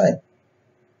anytime.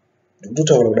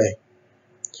 Ndikutotaura kudai.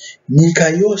 Nyika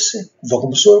yose kubva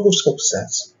kumusoro kusvika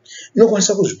kuzasi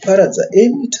inokwanisa kuzviparadza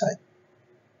anytime.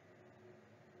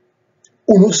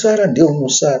 Unosara ndiye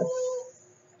unosara.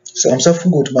 Saka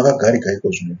musafunga kuti makagarika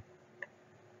iko zvino.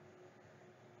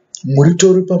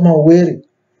 Muritori pamawere,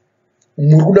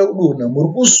 muri kuda kudonha, muri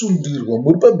kusundirwa,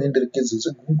 muri pamhenderekedzo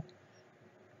dzegungwa.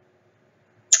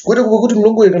 Kwete kuva kuti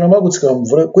munongoenda kana makutsika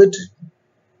mumvura, kwete.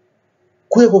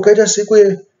 Kuye kwakaita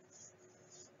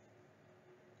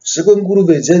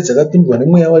sekwenguruve dziya dzakapindwa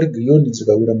nemweya warigiriyoni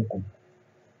dzikawira mugungwa.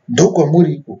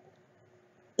 Ndokwamuri iko.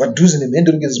 Padhuze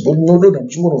nemhenderekedzo munodonha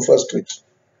muchingonofa straight.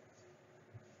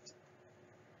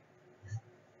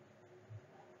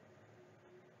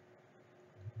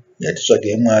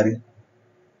 Yatitsvagei Mwari.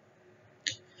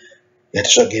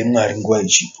 Yatitsvagei Mwari nguva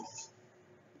ichipo.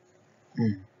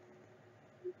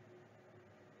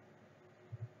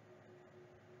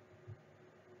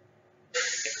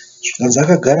 Zvikanzi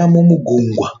akagara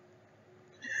mumugungwa.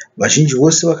 Vazhinji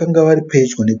vose vakanga vari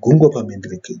pedyo negungwa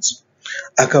pamhenderekedzo.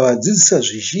 Akavadzidzisa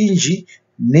zvizhinji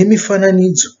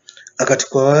nemifananidzo. Akati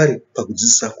kwavari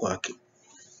pakudzidzisa kwake.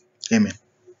 Amen.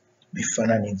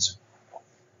 Mifananidzo.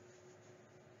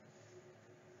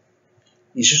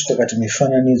 Isusu takati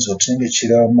mifananidzo tinenge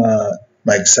tichireva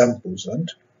ma-examples,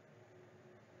 right?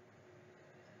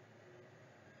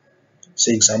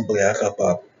 Se-example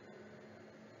yaakapa.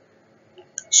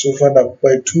 So far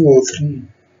ndakupai 2 or 3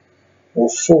 or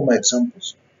 4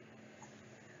 ma-examples.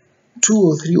 2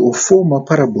 or 3 or 4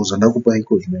 ma-parables andakupai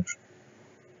iko zvinezvo.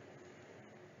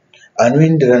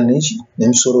 Anoenderana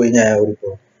nemusoro wenyaya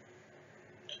uripo.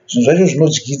 Zvinhu zvacho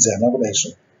zvinodyidzana kudai so.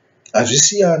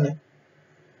 Hazvisiyane.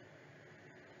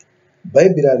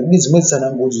 Bhaibheri haridi dzimwe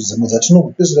tsanangudzo dzimwe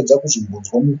dzatinopedzisira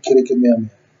dzakuzvimbunzwa mukereke meya.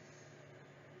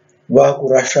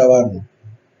 Vakurasha vanhu.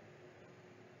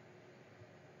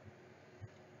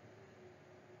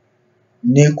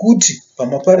 Nekuti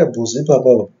pamaparables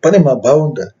ipapa pane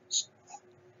maboundaries.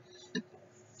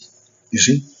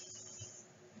 Izvi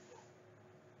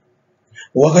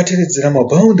wakateredzera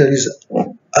maboundaries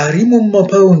arimo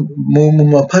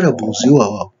mumaparables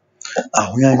iwawa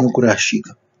ahunyanyi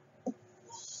kurashika.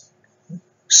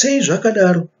 Sei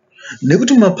zvakadaro?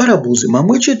 Nekuti maparables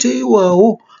mamwe chete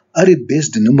iwawo ari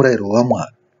based nemurayiro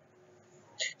waMwari.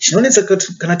 Chinonetsa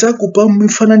kana takupa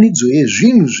mifananidzo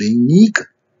yezvinhu zvenyika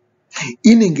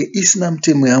inenge isina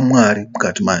mutemo yaMwari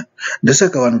mukati mayo.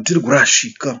 Ndosaka vanhu tiri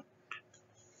kurashika.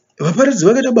 Vaparidzi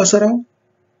vakaita basa ravo.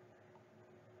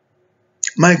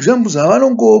 Ma-examples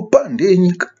avanongopa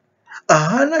ndeyenyika.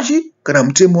 Hahana kana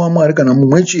mutemo waMwari kana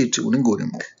mumwe chete unenge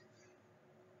urimo.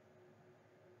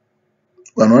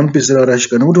 Vanhu vanopedzisira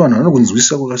varashika nekuti vanhu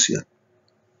vanokunzwisisa kwakasiyana.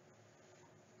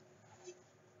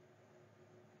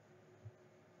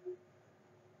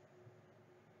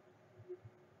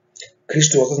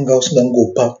 Kristu wakanga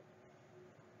usingangopa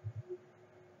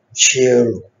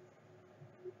chero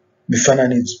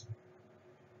mifananidzo.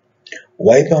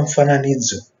 Waipa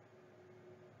mifananidzo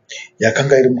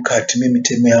yakanga iri mukati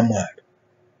memitemo yaMwari.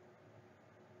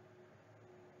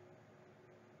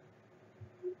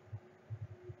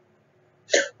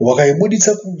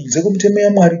 Wakaibuditsa kunze kwemitemo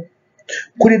yaMwari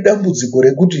kune dambudziko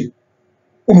rekuti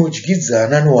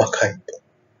unodyidzana nowakaipa.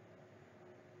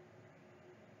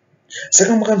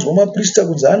 Saka makanzwa maprista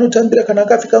kunzi anotambira kana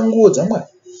akapfeka nguo dzaMwari.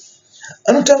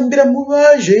 Anotambira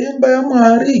muvazhe yemba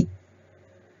yaMwari.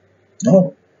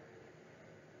 No.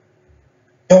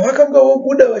 Pavakanga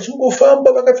vobuda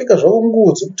vachingofamba vakapfeka zvavo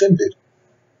nguo dzekutembera.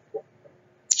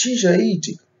 Chii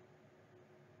chaiitika?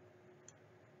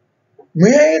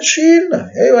 Mweya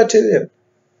yetsvina yaivatevera.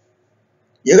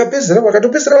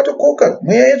 Vakatopedzisira vatokoka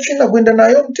mweya yetsvina kuenda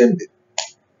nayo mutemberi.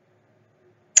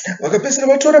 Vakapedzisira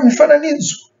vatora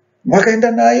mifananidzo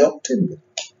vakaenda nayo mutemberi.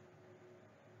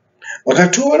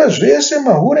 vakatora zvese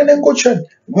mahure nengochani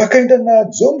vakaenda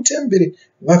nadzo mutemberi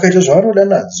vakaita zvavanoda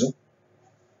nadzo.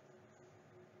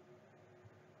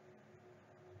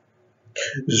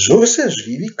 Zvose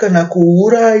zviri kana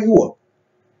kuurayiwa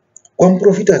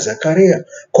kwamuprofita Zakaria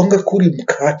kwanga kuri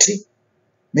mukati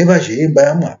mevazheimba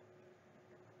yaMwari.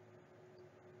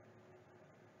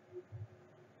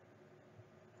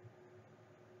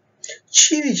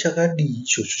 Chiri chakadii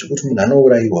ichocho chokuti munhu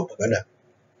anourayiwa pakadaro?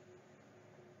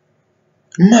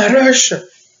 Marasha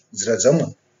nzira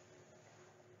dzaMwari.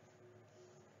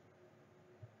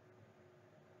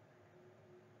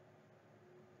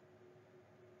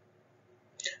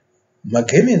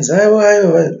 Magemenzi avo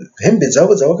hembe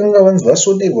dzavo dzavakanga vanzi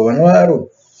vasonerwa vana vaAroni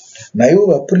naivo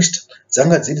vaprista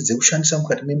dzanga dziri dzekushandisa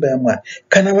mukati memba yaMwari.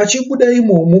 Kana vachibuda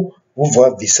imomo vobva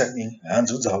vabvisa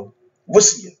hanzu dzavo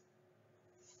vosiya.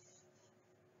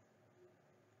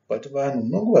 But vanhu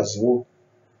munongovazivawo.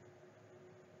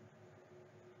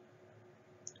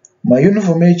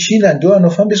 Mayunifomu echina ndiwo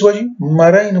anofambiswa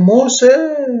mumaraini mose.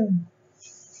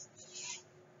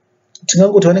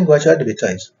 Tingangoti vanenge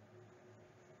vachiadvertise.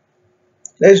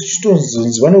 Dai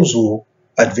zvichitonzi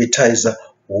vanozoadvertisa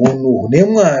hunhu hune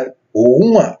Mwari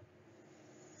hwoumwari.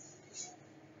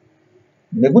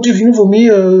 Nekuti yunifomu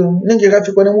iyo inenge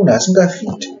yakapfekwa nemunhu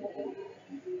asingafiti.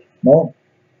 No.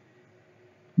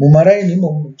 Mumaraini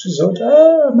imomo tichiziva kuti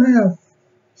mai avo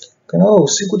kana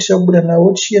usiku tichabuda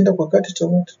navo tichienda kwakati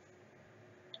tawati.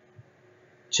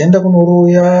 Tichienda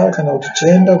kunoroya kana kuti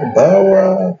tichienda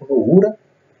kubhawa kunohura.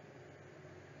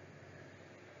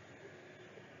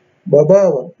 Baba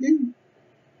ava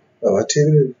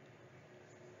havateereri.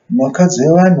 Makadzi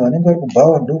evanhu vanenge vari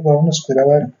kubhawa ndo kwavanoswera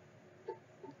vari.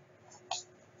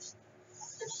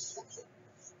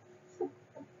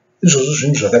 Izvozvo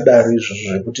zvinhu zvakadaro izvozvo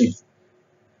zvekuti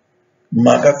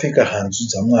makapfeka hanzu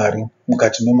dzaMwari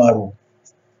mukati memaruva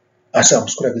asi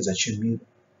hamusi kurakidza chimiro.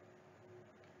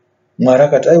 Mwari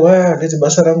akati aiwa ndete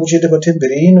basa rangu chete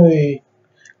patemberi ino.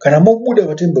 Kana mobuda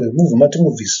patemberi mubve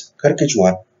matimubvisa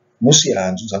karikechwana musiya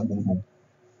hanzu dzangu imomo.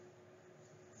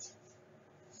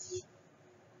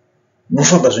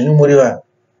 Munofamba zvenyu muri vanhu.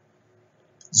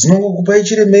 Dzinongokupai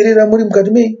chiremerera muri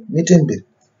mukati metemberi.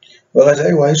 Vakati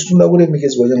aiwa isu tinoda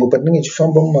kuremekedzwa nyange patinenge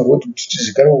tichifamba mumarodhi kuti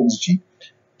tizikanwe kunzi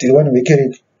tiri vanhu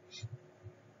vekereke.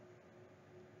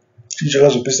 Chinhu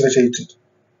chakazopedzisira chaitika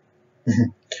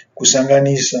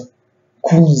kusanganisa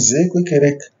kunze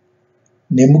kwekereke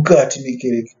nemukati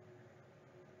mekereke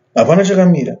hapana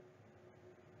chakamira.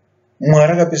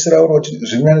 Mwari akapedzisira aona kuti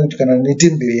zvirinani kuti kana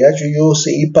netemberi yacho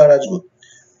yose iparadzwe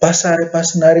pasare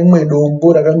pasina rimwe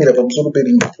dombo rakamira pamusoro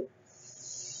perimwe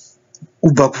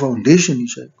kubva kufoundation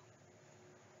chaiko.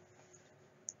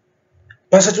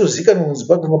 Pasatozikanwa kunzi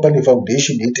pakanga pane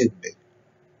foundation yetemberi.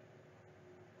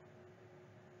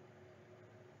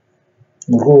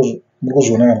 Muri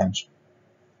kuzviona namanzvo.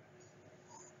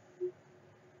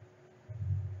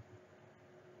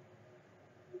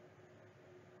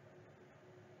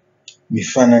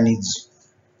 Mifananidzo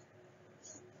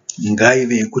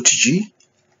ngaive yekuti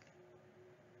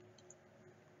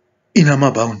ina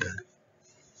maboundary.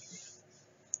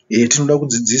 Tinoda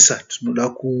kudzidzisa, tinoda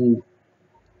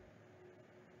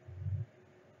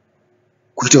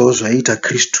kuitawo zvaiita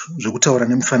Kristu zvekutaura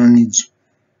nemufananidzo.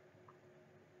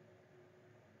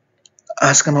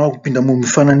 Asi kana wakupinda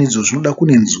mumufananidzo zvinoda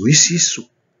kune nzwisiso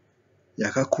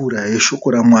yakakura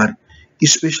yeshoko raMwari,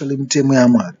 especially mitemo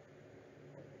yaMwari.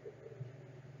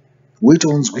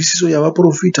 Woitawo nzwisiso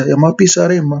yavaprofita,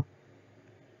 yamapisarema,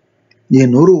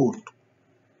 yenhoroondo.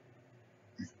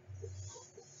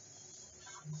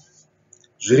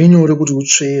 Zviri nyore kuti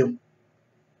utsveye,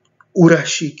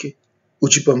 urashike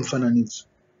uchipa mufananidzo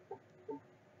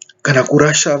kana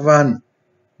kurasha vanhu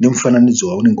nemufananidzo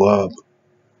waunenge wavapa.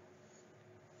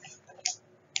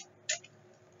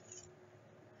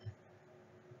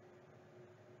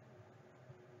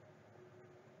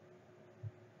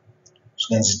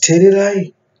 Zvanzi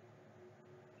teererai,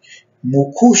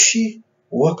 mukushi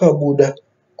wakabuda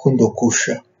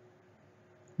kundokusha.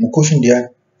 Mukushi ndiani?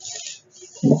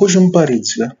 Mukushi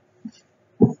muparidzi.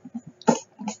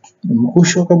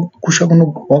 Mukushi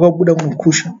wakabuda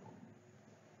kunokusha.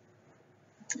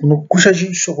 Kunokusha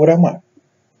shoko raMwari.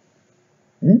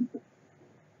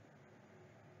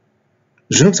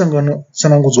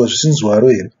 Zvinotsanangudzwa zvisinzi waro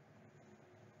here?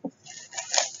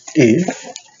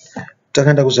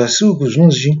 Takaenda kuzasi uku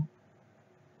zvinonzi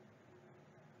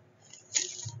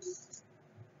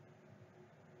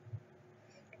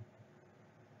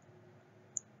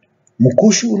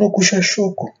mukushi unokusha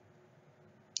shoko.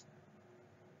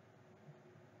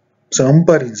 Saka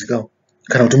muparidzi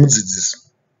kana kuti mudzidzisi.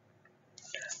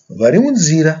 Vari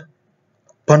munzira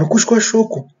Panokushwa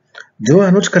shoko, ndivo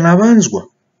vanoti kana vanzwa,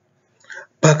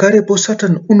 pakarepo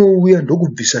Satani unouya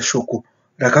ndokubvisa shoko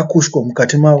rakakushwa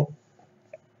mukati mavo.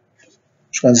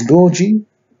 Zvikanzi ndochi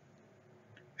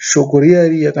shoko riya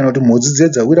riya, kana kuti mhodzi dziya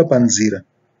dzawira panzira,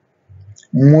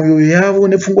 mwoyo yavo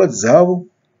nepfungwa dzavo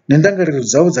nendangariro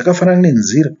dzavo dzakafanana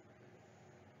nenzira.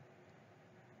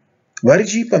 Vari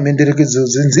chii pamhenderekedzo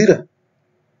dzenzira,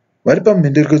 vari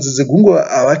pamhenderekedzo dzegungwa,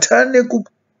 havatane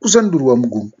kusandurwa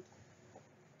mugungwa.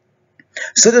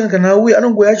 Satani kana auya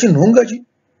anongouya achinhonga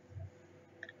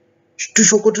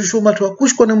tushoko tushoma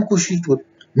twakushwa nemukushi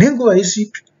nenguva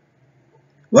isipi,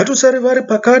 vatosare vari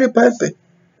pakare paipe.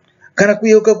 Kana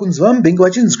kuyeuka kunzi vamubhenge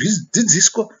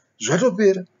vachindzidziswa,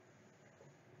 zvatopera.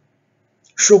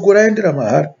 Shoko raendera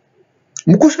mahara.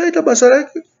 Mukushi aita basa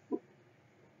rake,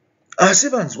 asi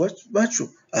vanzwa vacho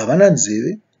havana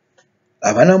nzeve,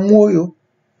 havana mwoyo,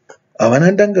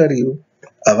 havana ndangariro,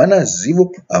 havana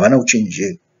zivo, havana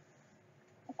uchenjeri.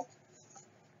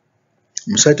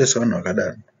 Musaita sevanhu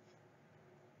vakadaro.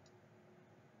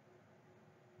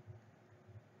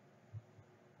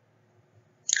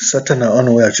 Satani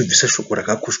anouya achibvisa shoko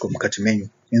rakakushwa mukati menyu.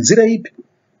 Nenzira ipi?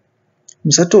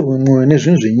 Musatorwe mwoyo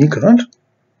nezvinhu zvenyika.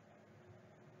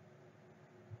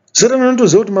 Satani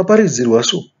anotoziva kuti maparidzirwa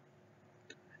so.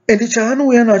 Ende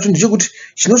chaanouya nacho ndechekuti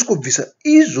chinosvikobvisa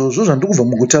izvozvo zvandikubva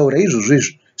mukutaura izvozvo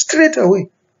izvo straight away.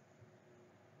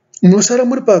 Munosara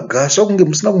muri pagasva kunge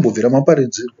musina kumbobvira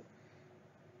maparidzirwa.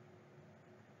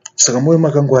 Saka muve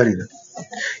makangwarira.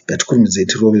 Ngatikurumidzei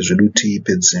tirove zvedu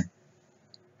tipedze.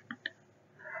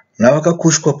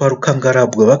 Navakakushwa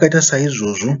parukangarabwa vakaita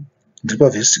saizvozvo, ndiri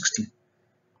pavhesi 16.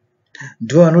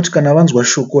 Ndivo vanoti kana vanzwa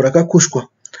shoko rakakushwa,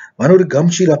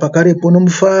 vanorigamuchira pakarepo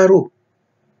nomufaro,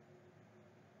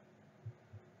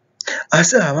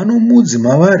 asi havanomudzi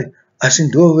mavari, asi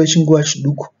ndivo vechinguva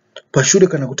chiduku, pashure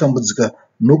kana kutambudzika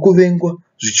nokuvengwa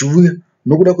zvichiuya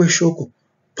nokuda kweshoko,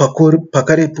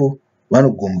 pakarepo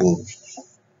vanogomborwa.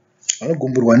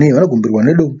 Vanogomborwa nei? Vanogomborwa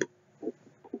nedombo,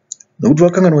 nokuti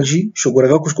vakanganwa chii? Shoko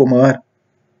rakakushwa mavari.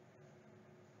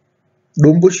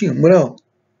 Dombo chii? Murawo.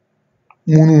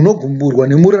 Munhu unogumburwa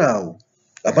nemurawo,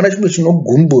 hapana chimwe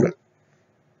chinogumbura.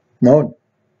 Maona?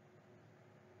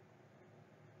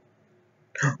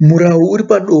 Murawo uri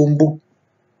padombo.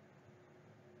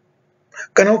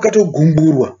 Kana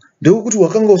ukatogumburwa, ndekuti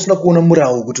wakanga usina kuona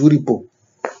murawo kuti uripo.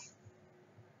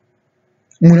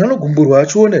 Munhu anogumburwa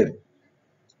achiona here?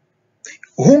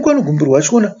 Hongu anogumburwa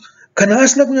achiona kana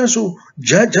asina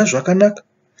kunyatsojaja zvakanaka,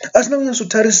 asina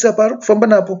kunyatsotarisisa paari kufamba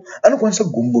napo, anokwanisa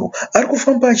kugumburwa. Ari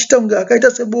kufamba achiita kunge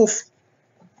akaita sebofu.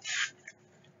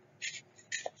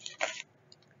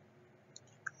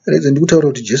 Redze ndikutaura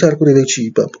kuti Jesu ari kureva chii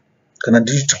ipapo, kana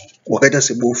ndichiti wakaita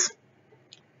sebofu.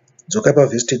 Dzokai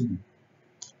pavhesi 10.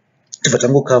 Tibva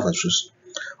tangokavha zvose.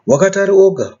 Wakati ari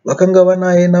oga, vakanga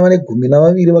vanaye navane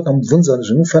 12 vakamubvunza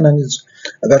zvemufananidzo.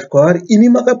 Akati kwavari, imi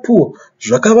makapiwa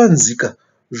zvakavanzika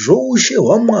zvoushe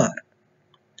hwaMwari,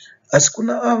 asi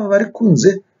kuna ava vari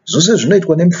kunze zvose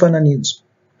zvinoitwa nemufananidzo,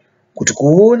 kuti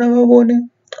kuona vavone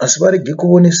asi varege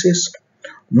kuonesesa,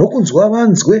 nokunzwa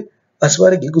vanzwe asi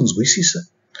varege kunzwisisa,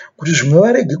 kuti zvimwe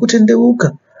varege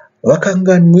kutendeuka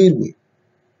vakanganwirwe.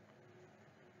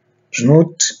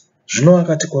 Zvino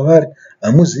akati kwavari,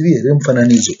 hamuzivi here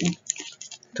mufananidzo uyu?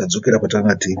 Tadzokera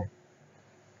patanga tiri.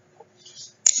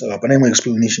 Saka hapana imwe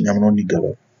explanation yamunodiga.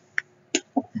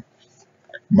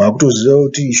 Makutoziva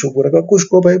kuti shoko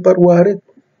rakakushwa paiparuware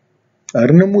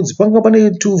harina mudzi. Panga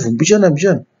pane tuvhu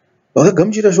mbichana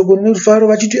vakagamuchira shoko rine rufaro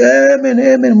vachiti amen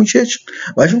amen muchechi,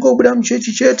 vachingobuda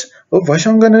muchechi chete vobva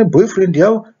vashangana neboyfriend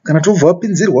yavo, kana tobva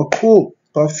vapinzirwa call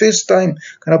paFaceTime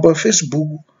kana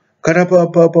paFacebook kana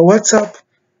paWhatsApp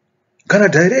kana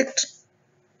direct,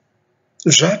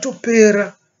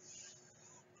 zvatopera.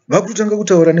 Vakutotanga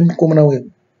kutaura nemukomana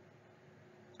wenyu,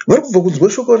 vari kubva kunzwa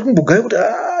shoko vari kumbogaya kuti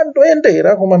ndoenda here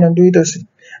akomana, ndoita sei,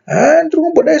 ndiri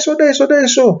kumbodaiso.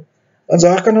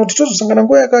 Kana kuti tozosangana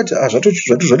nguva yakati,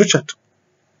 zvatochata.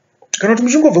 Kana kuti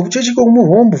muchingobva kuchechi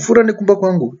kwamubva mambopfuura nekumba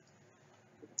kwangu,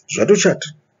 zvatochata.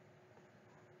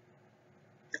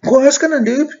 Kuasikana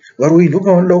ndeipi? Varoyi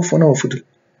ndopavanoda kufona vafuti.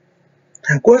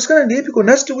 Kuasikana ndeipi?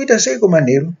 Nhasi tiri kuita sei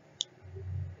komanheru?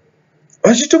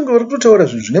 Vachitonga vari kutotaura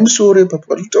zvinhu zvine musoro ipapo,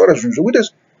 vari kutaura zvinhu zvokuita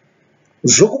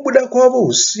zvokubuda kwavo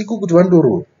usiku kuti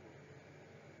vandorohwe,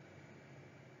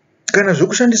 kana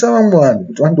zvokushandisa vamwe vanhu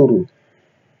kuti vandorohwe,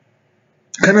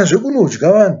 kana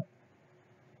zvekunodya vanhu.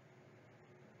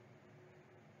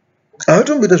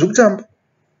 Havatomboita zvokutamba.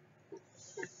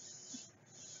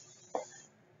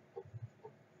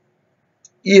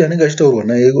 Iye anenge achitaurwa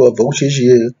naye wabva kuchechi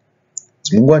iyeyo,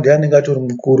 dzimwe nguva ndiye anenge atori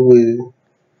mukuru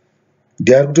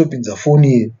ndiye ari kutopinza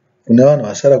foni iye. kune vanhu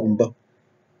vasara kumba.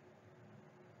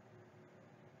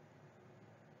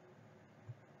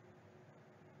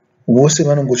 Vose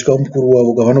vanongotya mukuru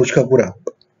wavo kavanotya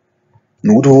kuramba,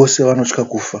 nokuti vose vanotya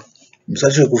kufa.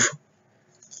 Musatye kufa,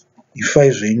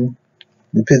 ifai zvenyu,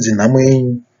 mupedze nhamo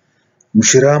yenyu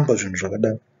muchiramba zvinhu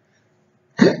zvakadaro.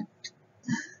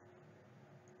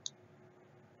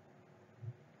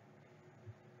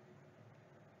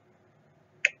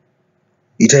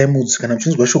 Itai mudzi, kana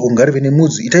muchinzwa shoko ngarive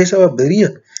nemudzi. Itai savaBheria,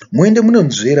 muende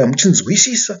munonzvera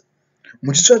muchinzwisisa,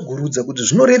 muchitsvagurudza kuti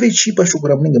zvinoreve chii pashoko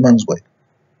ramunenge manzwa.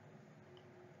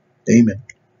 Amen.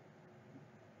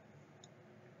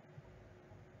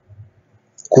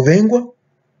 Kuvengwa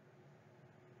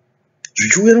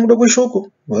zvichiuya nokuda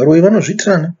kweshoko, varoyi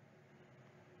vanozviitirana,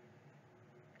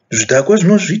 zvidhakwa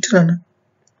zvinozviitirana,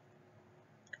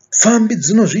 pfambi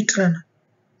dzinozviitirana,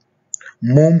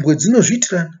 mhombwe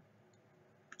dzinozviitirana,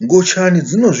 ngochani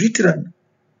dzinozviitirana,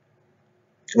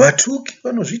 vatuki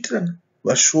vanozviitirana,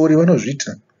 vashori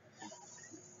vanozviitirana.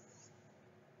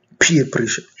 Peer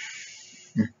pressure.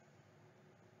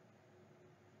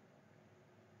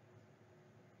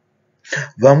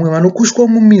 Vamwe vanokushwa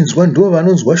muminzwa ndivo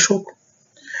vanonzwa shoko,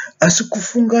 asi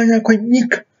kufunganya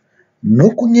kwenyika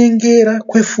nokunyengera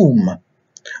kwepfuma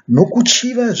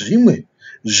nokuchiva zvimwe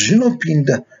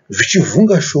zvinopinda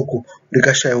zvichivhunga shoko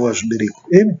rikashayiwa zvibereko.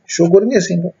 Shoko rine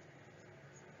simba,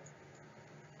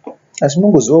 asi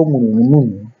mungozivawo munhu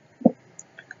nemunhu.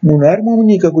 Munhu arimo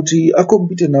munyika kuti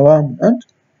akombite navamwe,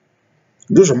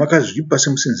 ndozvamakazvipa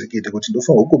semusenzekete kuti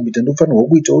ndofanirwa kukombita, ndofanirwa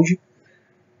kuitawo chi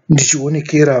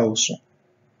ndichionekerawo. So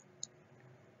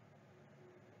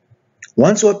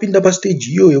once wapinda pastage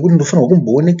iyo yekuti ndofanirwa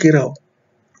kumboonekerawo,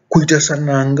 kuita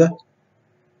sananga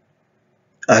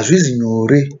hazvizi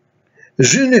nyore,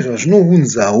 zvine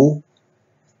zvazvinounzawo.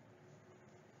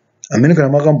 Hamene kana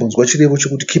makambonzwa chirevo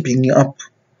chekuti keeping up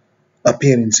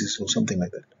appearances or something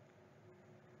like that.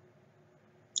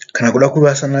 Kana kuda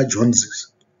kuva sana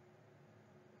Joneses,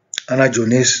 ana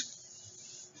Jonesi.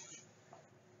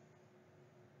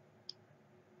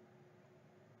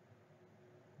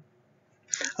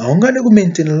 Haungade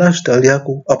kumaintain lifestyle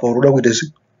yako apa uroda kuita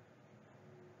sei?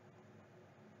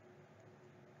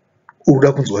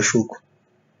 Uroda kunzwa shoko.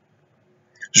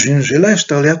 Zvinhu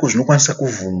zvelifestyle yako zvinokwanisa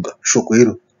kuvhunga shoko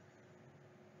iro.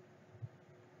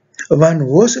 Vanhu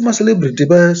vose macelebrity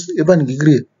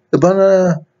Evangelical,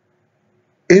 epana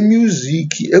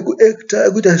emusic, ekuacta,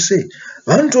 ekuita sei,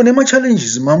 vanotone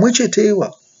machallenges mamwe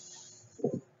chetewa,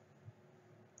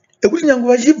 ekuti nyange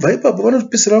vachibva ipapo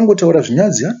vanopedzisira vangotaura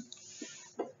zvinyadziya,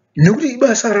 nekuti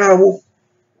ibasa ravo.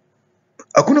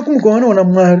 Hakuna kumwe kwavanoona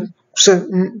Mwari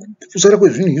kusara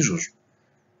kwezvinhu izvozvo.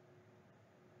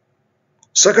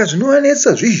 Saka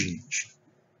zvinovanetsa zvizhinji.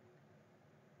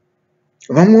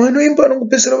 Vamwe vanoimba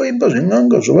vanongopedzisira vaimba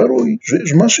zven'anga, zvevaroyi,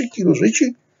 zvemasvikiro,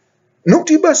 zvechi,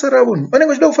 nokuti ibasa ravo. Vanenge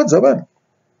vachida kufadza vanhu.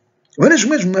 Vane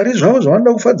zvimwe zvimwari zvavo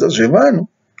zvavanoda kufadza zvevanhu,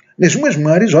 nezvimwe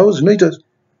zvimwari zvavo zvinoita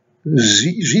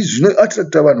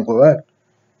zvinoattracta vanhu kwavari,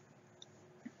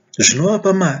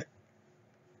 zvinovapa mari.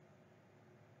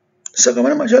 Saka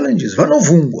vane machallenges,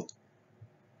 vanovhungwa.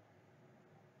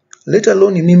 Let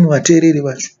alone imimi vateereri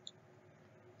vacho,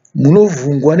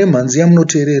 munovhungwa nemhanzi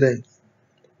yamunoteerera.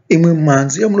 Imwe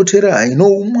mhanzi yamunoteerera haino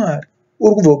umwari.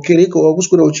 Uri kubva kukereke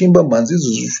wakuswera uchiimba mhanzi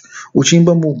idzodzo,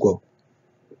 uchiimba mugwagwa.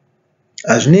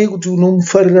 Hazvinei kuti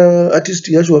unomufarira artist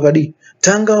yacho wakadii.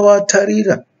 Tanga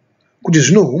watarira kuti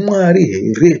zvino umwari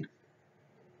here.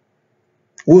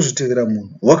 Wozvitevera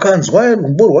munhu wakanzwa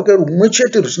rumbo rwake rumwe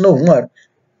chete rusina umwari,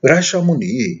 rasha munhu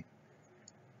iyeye.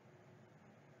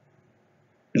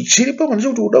 Chiri pamwe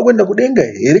ndechekuti uda kuenda kudenga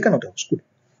here kana kuti hausikuda.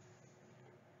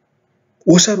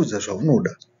 Wosarudza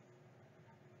zvaunoda.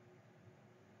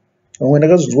 Vamwe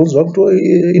ndakazonzwa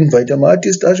kutoinvita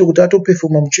maartist acho kuti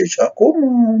atopefoma muchechi.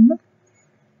 Akomana.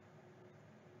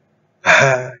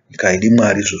 Nyika haidi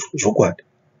Mwari zvokwadi.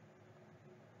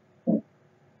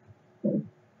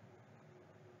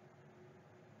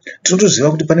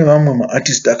 Tinotoziva kuti pane vamwe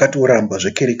maartist akatoramba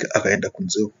zvekereke akaenda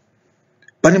kunzewo.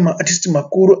 Pane maartist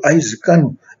makuru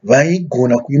aizikanwa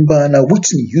vaigona kuimba na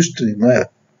Whitney Houston naye.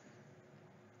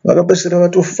 Vakapedzisira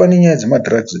vatofa nenyaya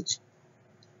dzemadrugs idzi.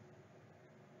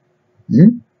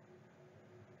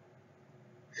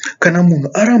 Kana munhu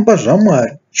aramba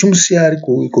zvaMwari chimusiya ari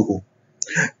ikoko.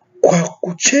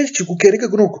 Kuchechi, kukereke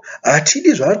kunoko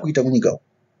hatidi zvaari kuita munyika.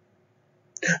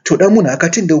 Toda munhu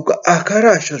akatendeuka,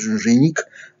 akarasha zvinhu zvenyika,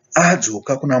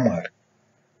 adzoka kuna Mwari.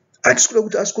 Hatisi kuda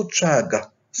kuti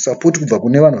asikutsvaga support kubva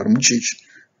kune vanhu vari muchechi,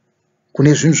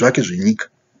 kune zvinhu zvake zvenyika.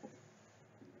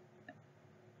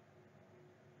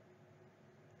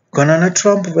 Kana ana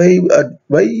Trump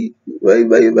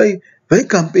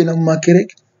Vaikambena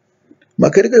mumakereke.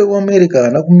 Makereke ekuAmerica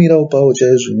haana kumirawo pawo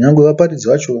chaizvo, nyangwe vaparidzi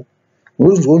vacho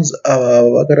unonzwa ava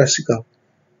vakarasika.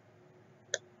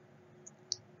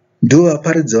 Ndo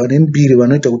vaparidzi vane mbiri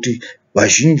vanoita kuti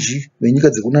vazhinji venyika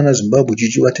dzekunana Zimbabwe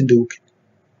chichi vatendeuke,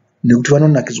 nekuti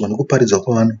vanonakidzwa nekuparidzwa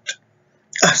kwavanoita,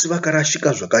 asi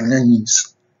vakarashika zvakanyanyisa.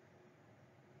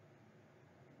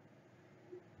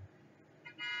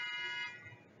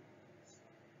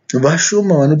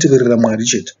 Vashoma vanoteverera Mwari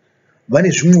chete, vane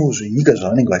zvimwewo zvenyika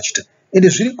zvavanenge vachiita, ende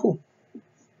zviriko.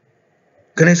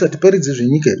 Kana isu hatiparidze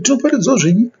zvenyika here, tinoparidzawo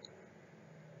zvenyika,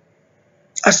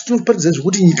 asi tinoparidza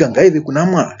zvekuti nyika ngaive kuna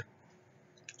Mwari.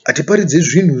 Hatiparidze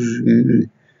zvinhu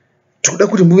toda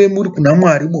kuti muve muri kuna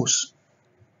Mwari mose.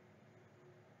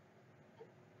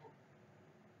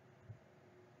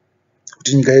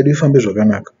 Kuti nyika yedu ifambe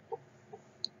zvakanaka.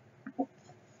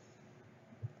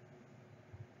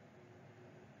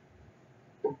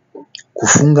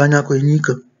 Kufunganya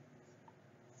kwenyika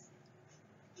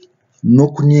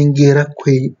nokunyengera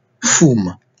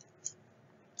kwepfuma.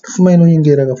 Pfuma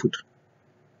inonyengera kafuta.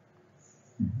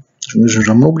 Zvimwe zvinhu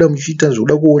zvamunobuda muchiita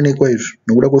zvokuda kuonekwa izvi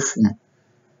nokuda kwepfuma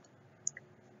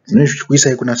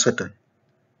zvinozvikuisai kuna Satani.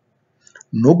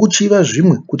 Nokuchiva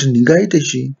zvimwe kuti ndingaite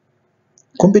chii?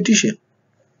 Competition.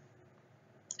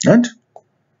 Handi?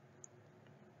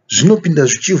 Zvinopinda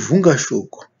zvichivhunga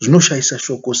shoko, zvinoshayisa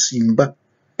shoko simba.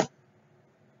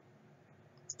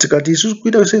 Tikati isusu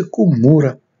kuita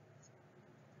sekumhura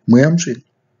mweya mutsvene,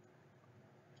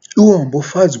 iwo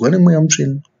wambofadzwa nemweya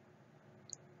mutsvene,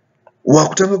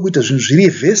 wakutanga kuita zvinhu zviri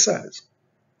vhesasi.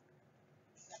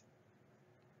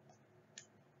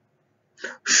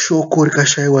 Shoko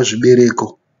rikashayiwa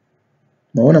zvibereko.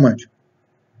 Maona manje?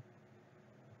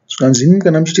 Zvikanzi imi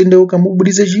kana muchitendeuka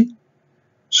mubudise chii?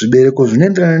 Zvibereko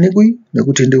zvinoenderana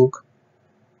nekutendeuka.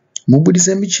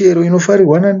 Mubudise michero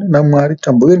inofarirwa naMwari.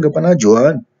 Tamboverenga pana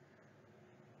Johani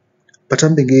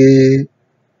patambenge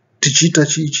tichiita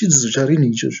chidzidzo charini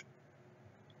ichocho.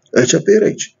 Chapera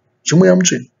ichi chemweya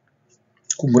mutsvene,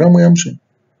 kumhura mweya mutsvene.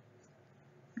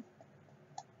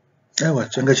 Aiwa,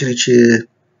 changa chiri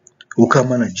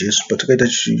cheukama naJesu, patakaita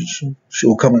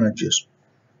cheukama naJesu.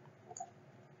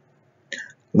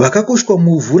 Vakakoshwa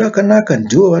muvhu rakanaka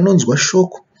ndivo vanonzwa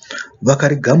shoko,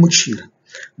 vakarigamuchira,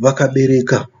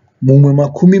 vakabereka mumwe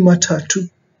 30,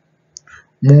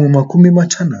 mumwe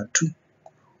 60,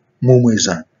 mumwe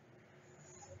 100.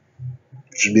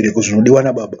 Zvibereko zvinodiwa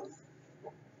naBaba.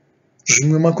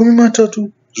 Zvimwe 30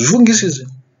 zvifungisise,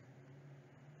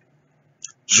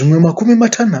 zvimwe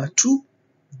 60,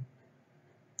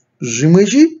 zvimwe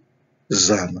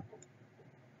 100.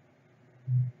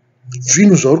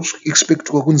 Zvinhu zvauri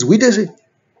kuexpectwa kunzi uite sei?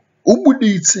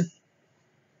 Ubuditse.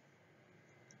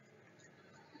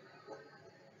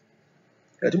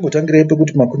 Ngatimbotangirei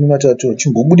pekuti 30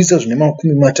 chimbobudisa zvine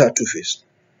 30 vhesi.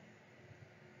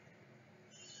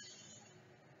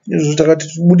 Izvo takati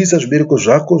tibudisa zvibereko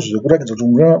zvako zvekuratidza kuti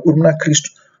uri muna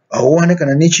Kristu, hauwane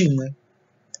kana nechimwe,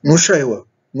 unoshayiwa,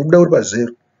 unobuda uri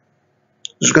pazero.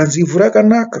 Zvikanzi ivhu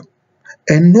rakanaka,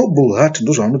 a noble heart,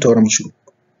 ndozvavanotaura muchirungu.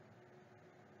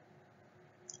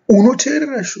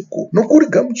 Unoteerera shoko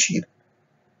nokurigamuchira,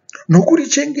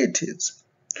 nokurichengetedza,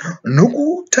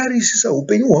 nokutarisisa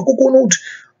upenyu hwako kuona kuti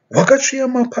hwakatsveya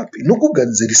mapapi,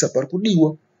 nokugadzirisa pari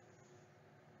kudiwa.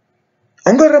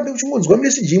 Haungarambe uchingonzwa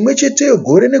meseji imwe cheteyo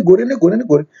gore negore negore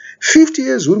negore 50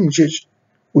 years uri muchechi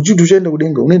uchiti uchaenda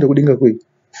kudenga. Unoenda kudenga kwei?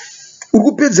 Uri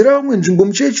kupedzera vamwe nzvimbo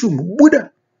muchechi umu.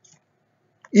 Buda,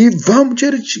 ibva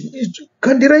muchechi,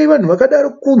 kandirai vanhu vakadaro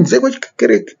kunze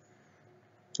kwechikereke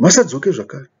vasadzoke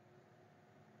zvakare.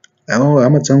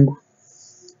 Hama dzangu,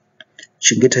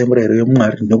 chengetai murayiro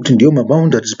yeMwari, nekuti ndiyo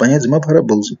maboundaries panyaya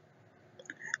dzemaparables,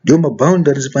 ndiyo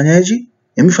maboundaries panyaya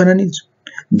yemifananidzo,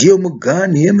 ndiyo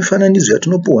muganhi yemifananidzo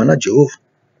yatinopuhwa naJehovha,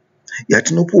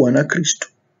 yatinopuhwa naKristu,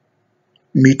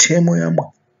 mitemo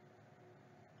yaMwari.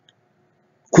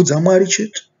 Kudza Mwari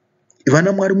chete, iva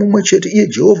naMwari mumwe chete, iye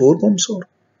Jehovha uri pamusoro.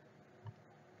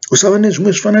 Usava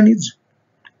nezvimwe zvifananidzo,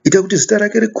 ita kuti zita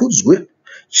rake rikudzwe,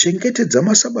 chengetedza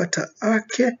masabata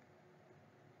ake.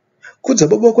 Kudza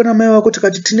baba vako namai vako.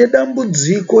 Tikati tine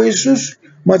dambudziko isusu,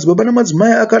 madzibaba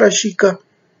namadzimai akarashika,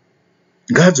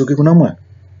 ngaadzoke kuna Mwari.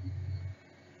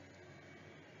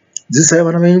 Dzidzisai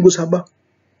vana venyu kusaba,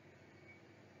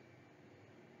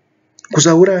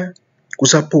 kusauraya,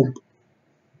 kusapomba,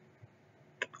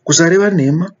 kusareva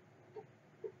nhema,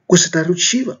 kusita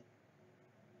ruchiva.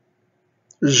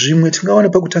 Zvimwe tingawana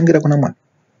pakutangira kuna Mwari.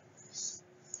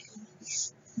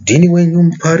 Dhini wenyu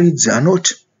muparidzi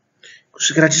anoti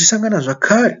kusvikira tichisangana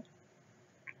zvakare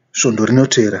svondo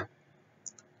rinoteera,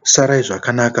 sarai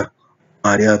zvakanaka,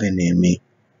 Mwari ave nemi.